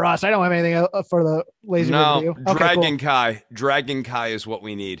do it for us. I don't have anything for the lazy review. Dragon Kai. Dragon Kai is what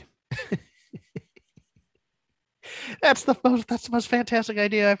we need. That's the most fantastic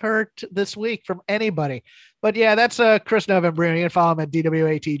idea I've heard this week from anybody. But yeah, that's Chris Novembrino. You can follow him at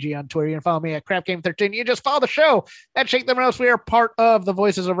DWATG on Twitter. You can follow me at CrapGame13. You just follow the show at Shake Them Roast. We are part of the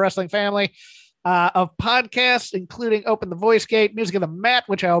Voices of Wrestling family of podcasts, including Open the Voice Gate, Music of the Mat,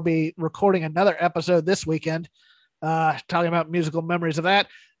 which I'll be recording another episode this weekend, talking about musical memories of that.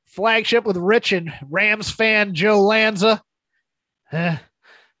 Flagship with Rich and Rams fan Joe Lanza.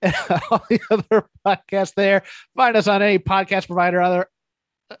 And all the other podcasts there. Find us on any podcast provider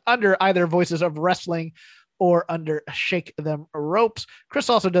under either Voices of Wrestling or under Shake Them Ropes. Chris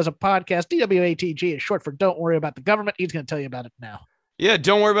also does a podcast. DWATG is short for Don't Worry About the Government. He's going to tell you about it now. Yeah,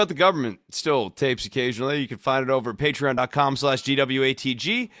 don't worry about the government. Still tapes occasionally. You can find it over at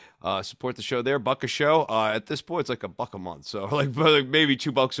patreon.com/DWATG. Support the show there. $1 a show. At this point, it's like $1 a month. So like maybe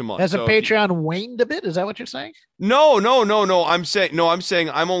 $2 a month. Has the Patreon waned a bit? Is that what you're saying? No. I'm saying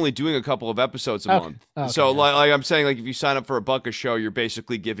I'm only doing a couple of episodes a month. Okay, so like I'm saying, like if you sign up for $1 a show, you're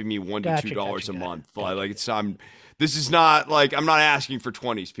basically giving me $1 to $2 a month. Like this is not like I'm not asking for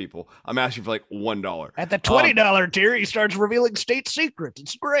 20s, people. I'm asking for like $1. At the $20 tier, he starts revealing state secrets.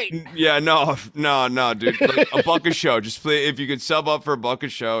 It's great. Yeah, no, dude. Like $1 a show. Just play, if you could sub up for $1 a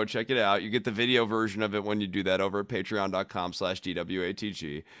show, check it out. You get the video version of it when you do that over at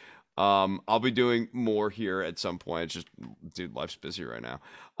patreon.com/DWATG. I'll be doing more here at some point. It's just, dude, life's busy right now.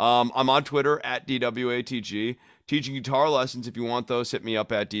 I'm on Twitter at DWATG. Teaching guitar lessons. If you want those, hit me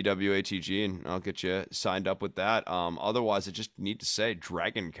up at DWATG and I'll get you signed up with that. Otherwise, I just need to say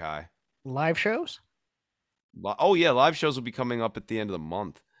Dragon Kai. Live shows? Oh, yeah. Live shows will be coming up at the end of the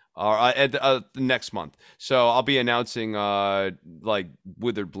month. At next month. So I'll be announcing like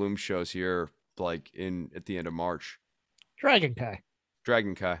Withered Bloom shows here like at the end of March. Dragon Kai.